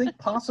Peterson, and I think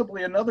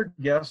possibly another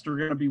guest are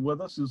going to be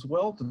with us as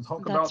well to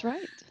talk about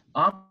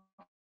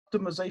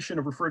optimization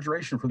of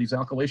refrigeration for these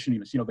alkylation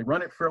units. You know, they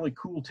run at fairly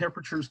cool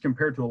temperatures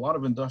compared to a lot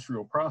of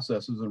industrial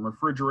processes, and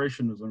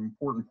refrigeration is an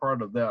important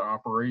part of that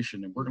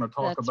operation. And we're going to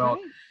talk about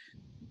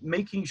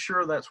making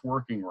sure that's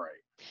working right.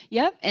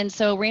 Yep. And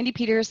so Randy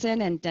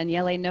Peterson and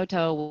Daniele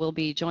Noto will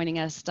be joining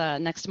us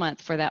next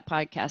month for that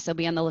podcast. So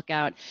be on the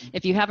lookout.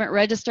 If you haven't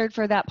registered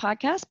for that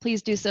podcast,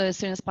 please do so as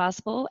soon as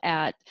possible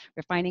at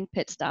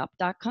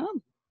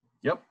refiningpitstop.com.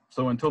 Yep.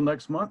 So until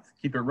next month,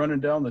 keep it running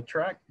down the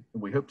track.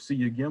 And we hope to see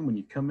you again when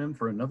you come in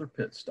for another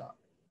pit stop.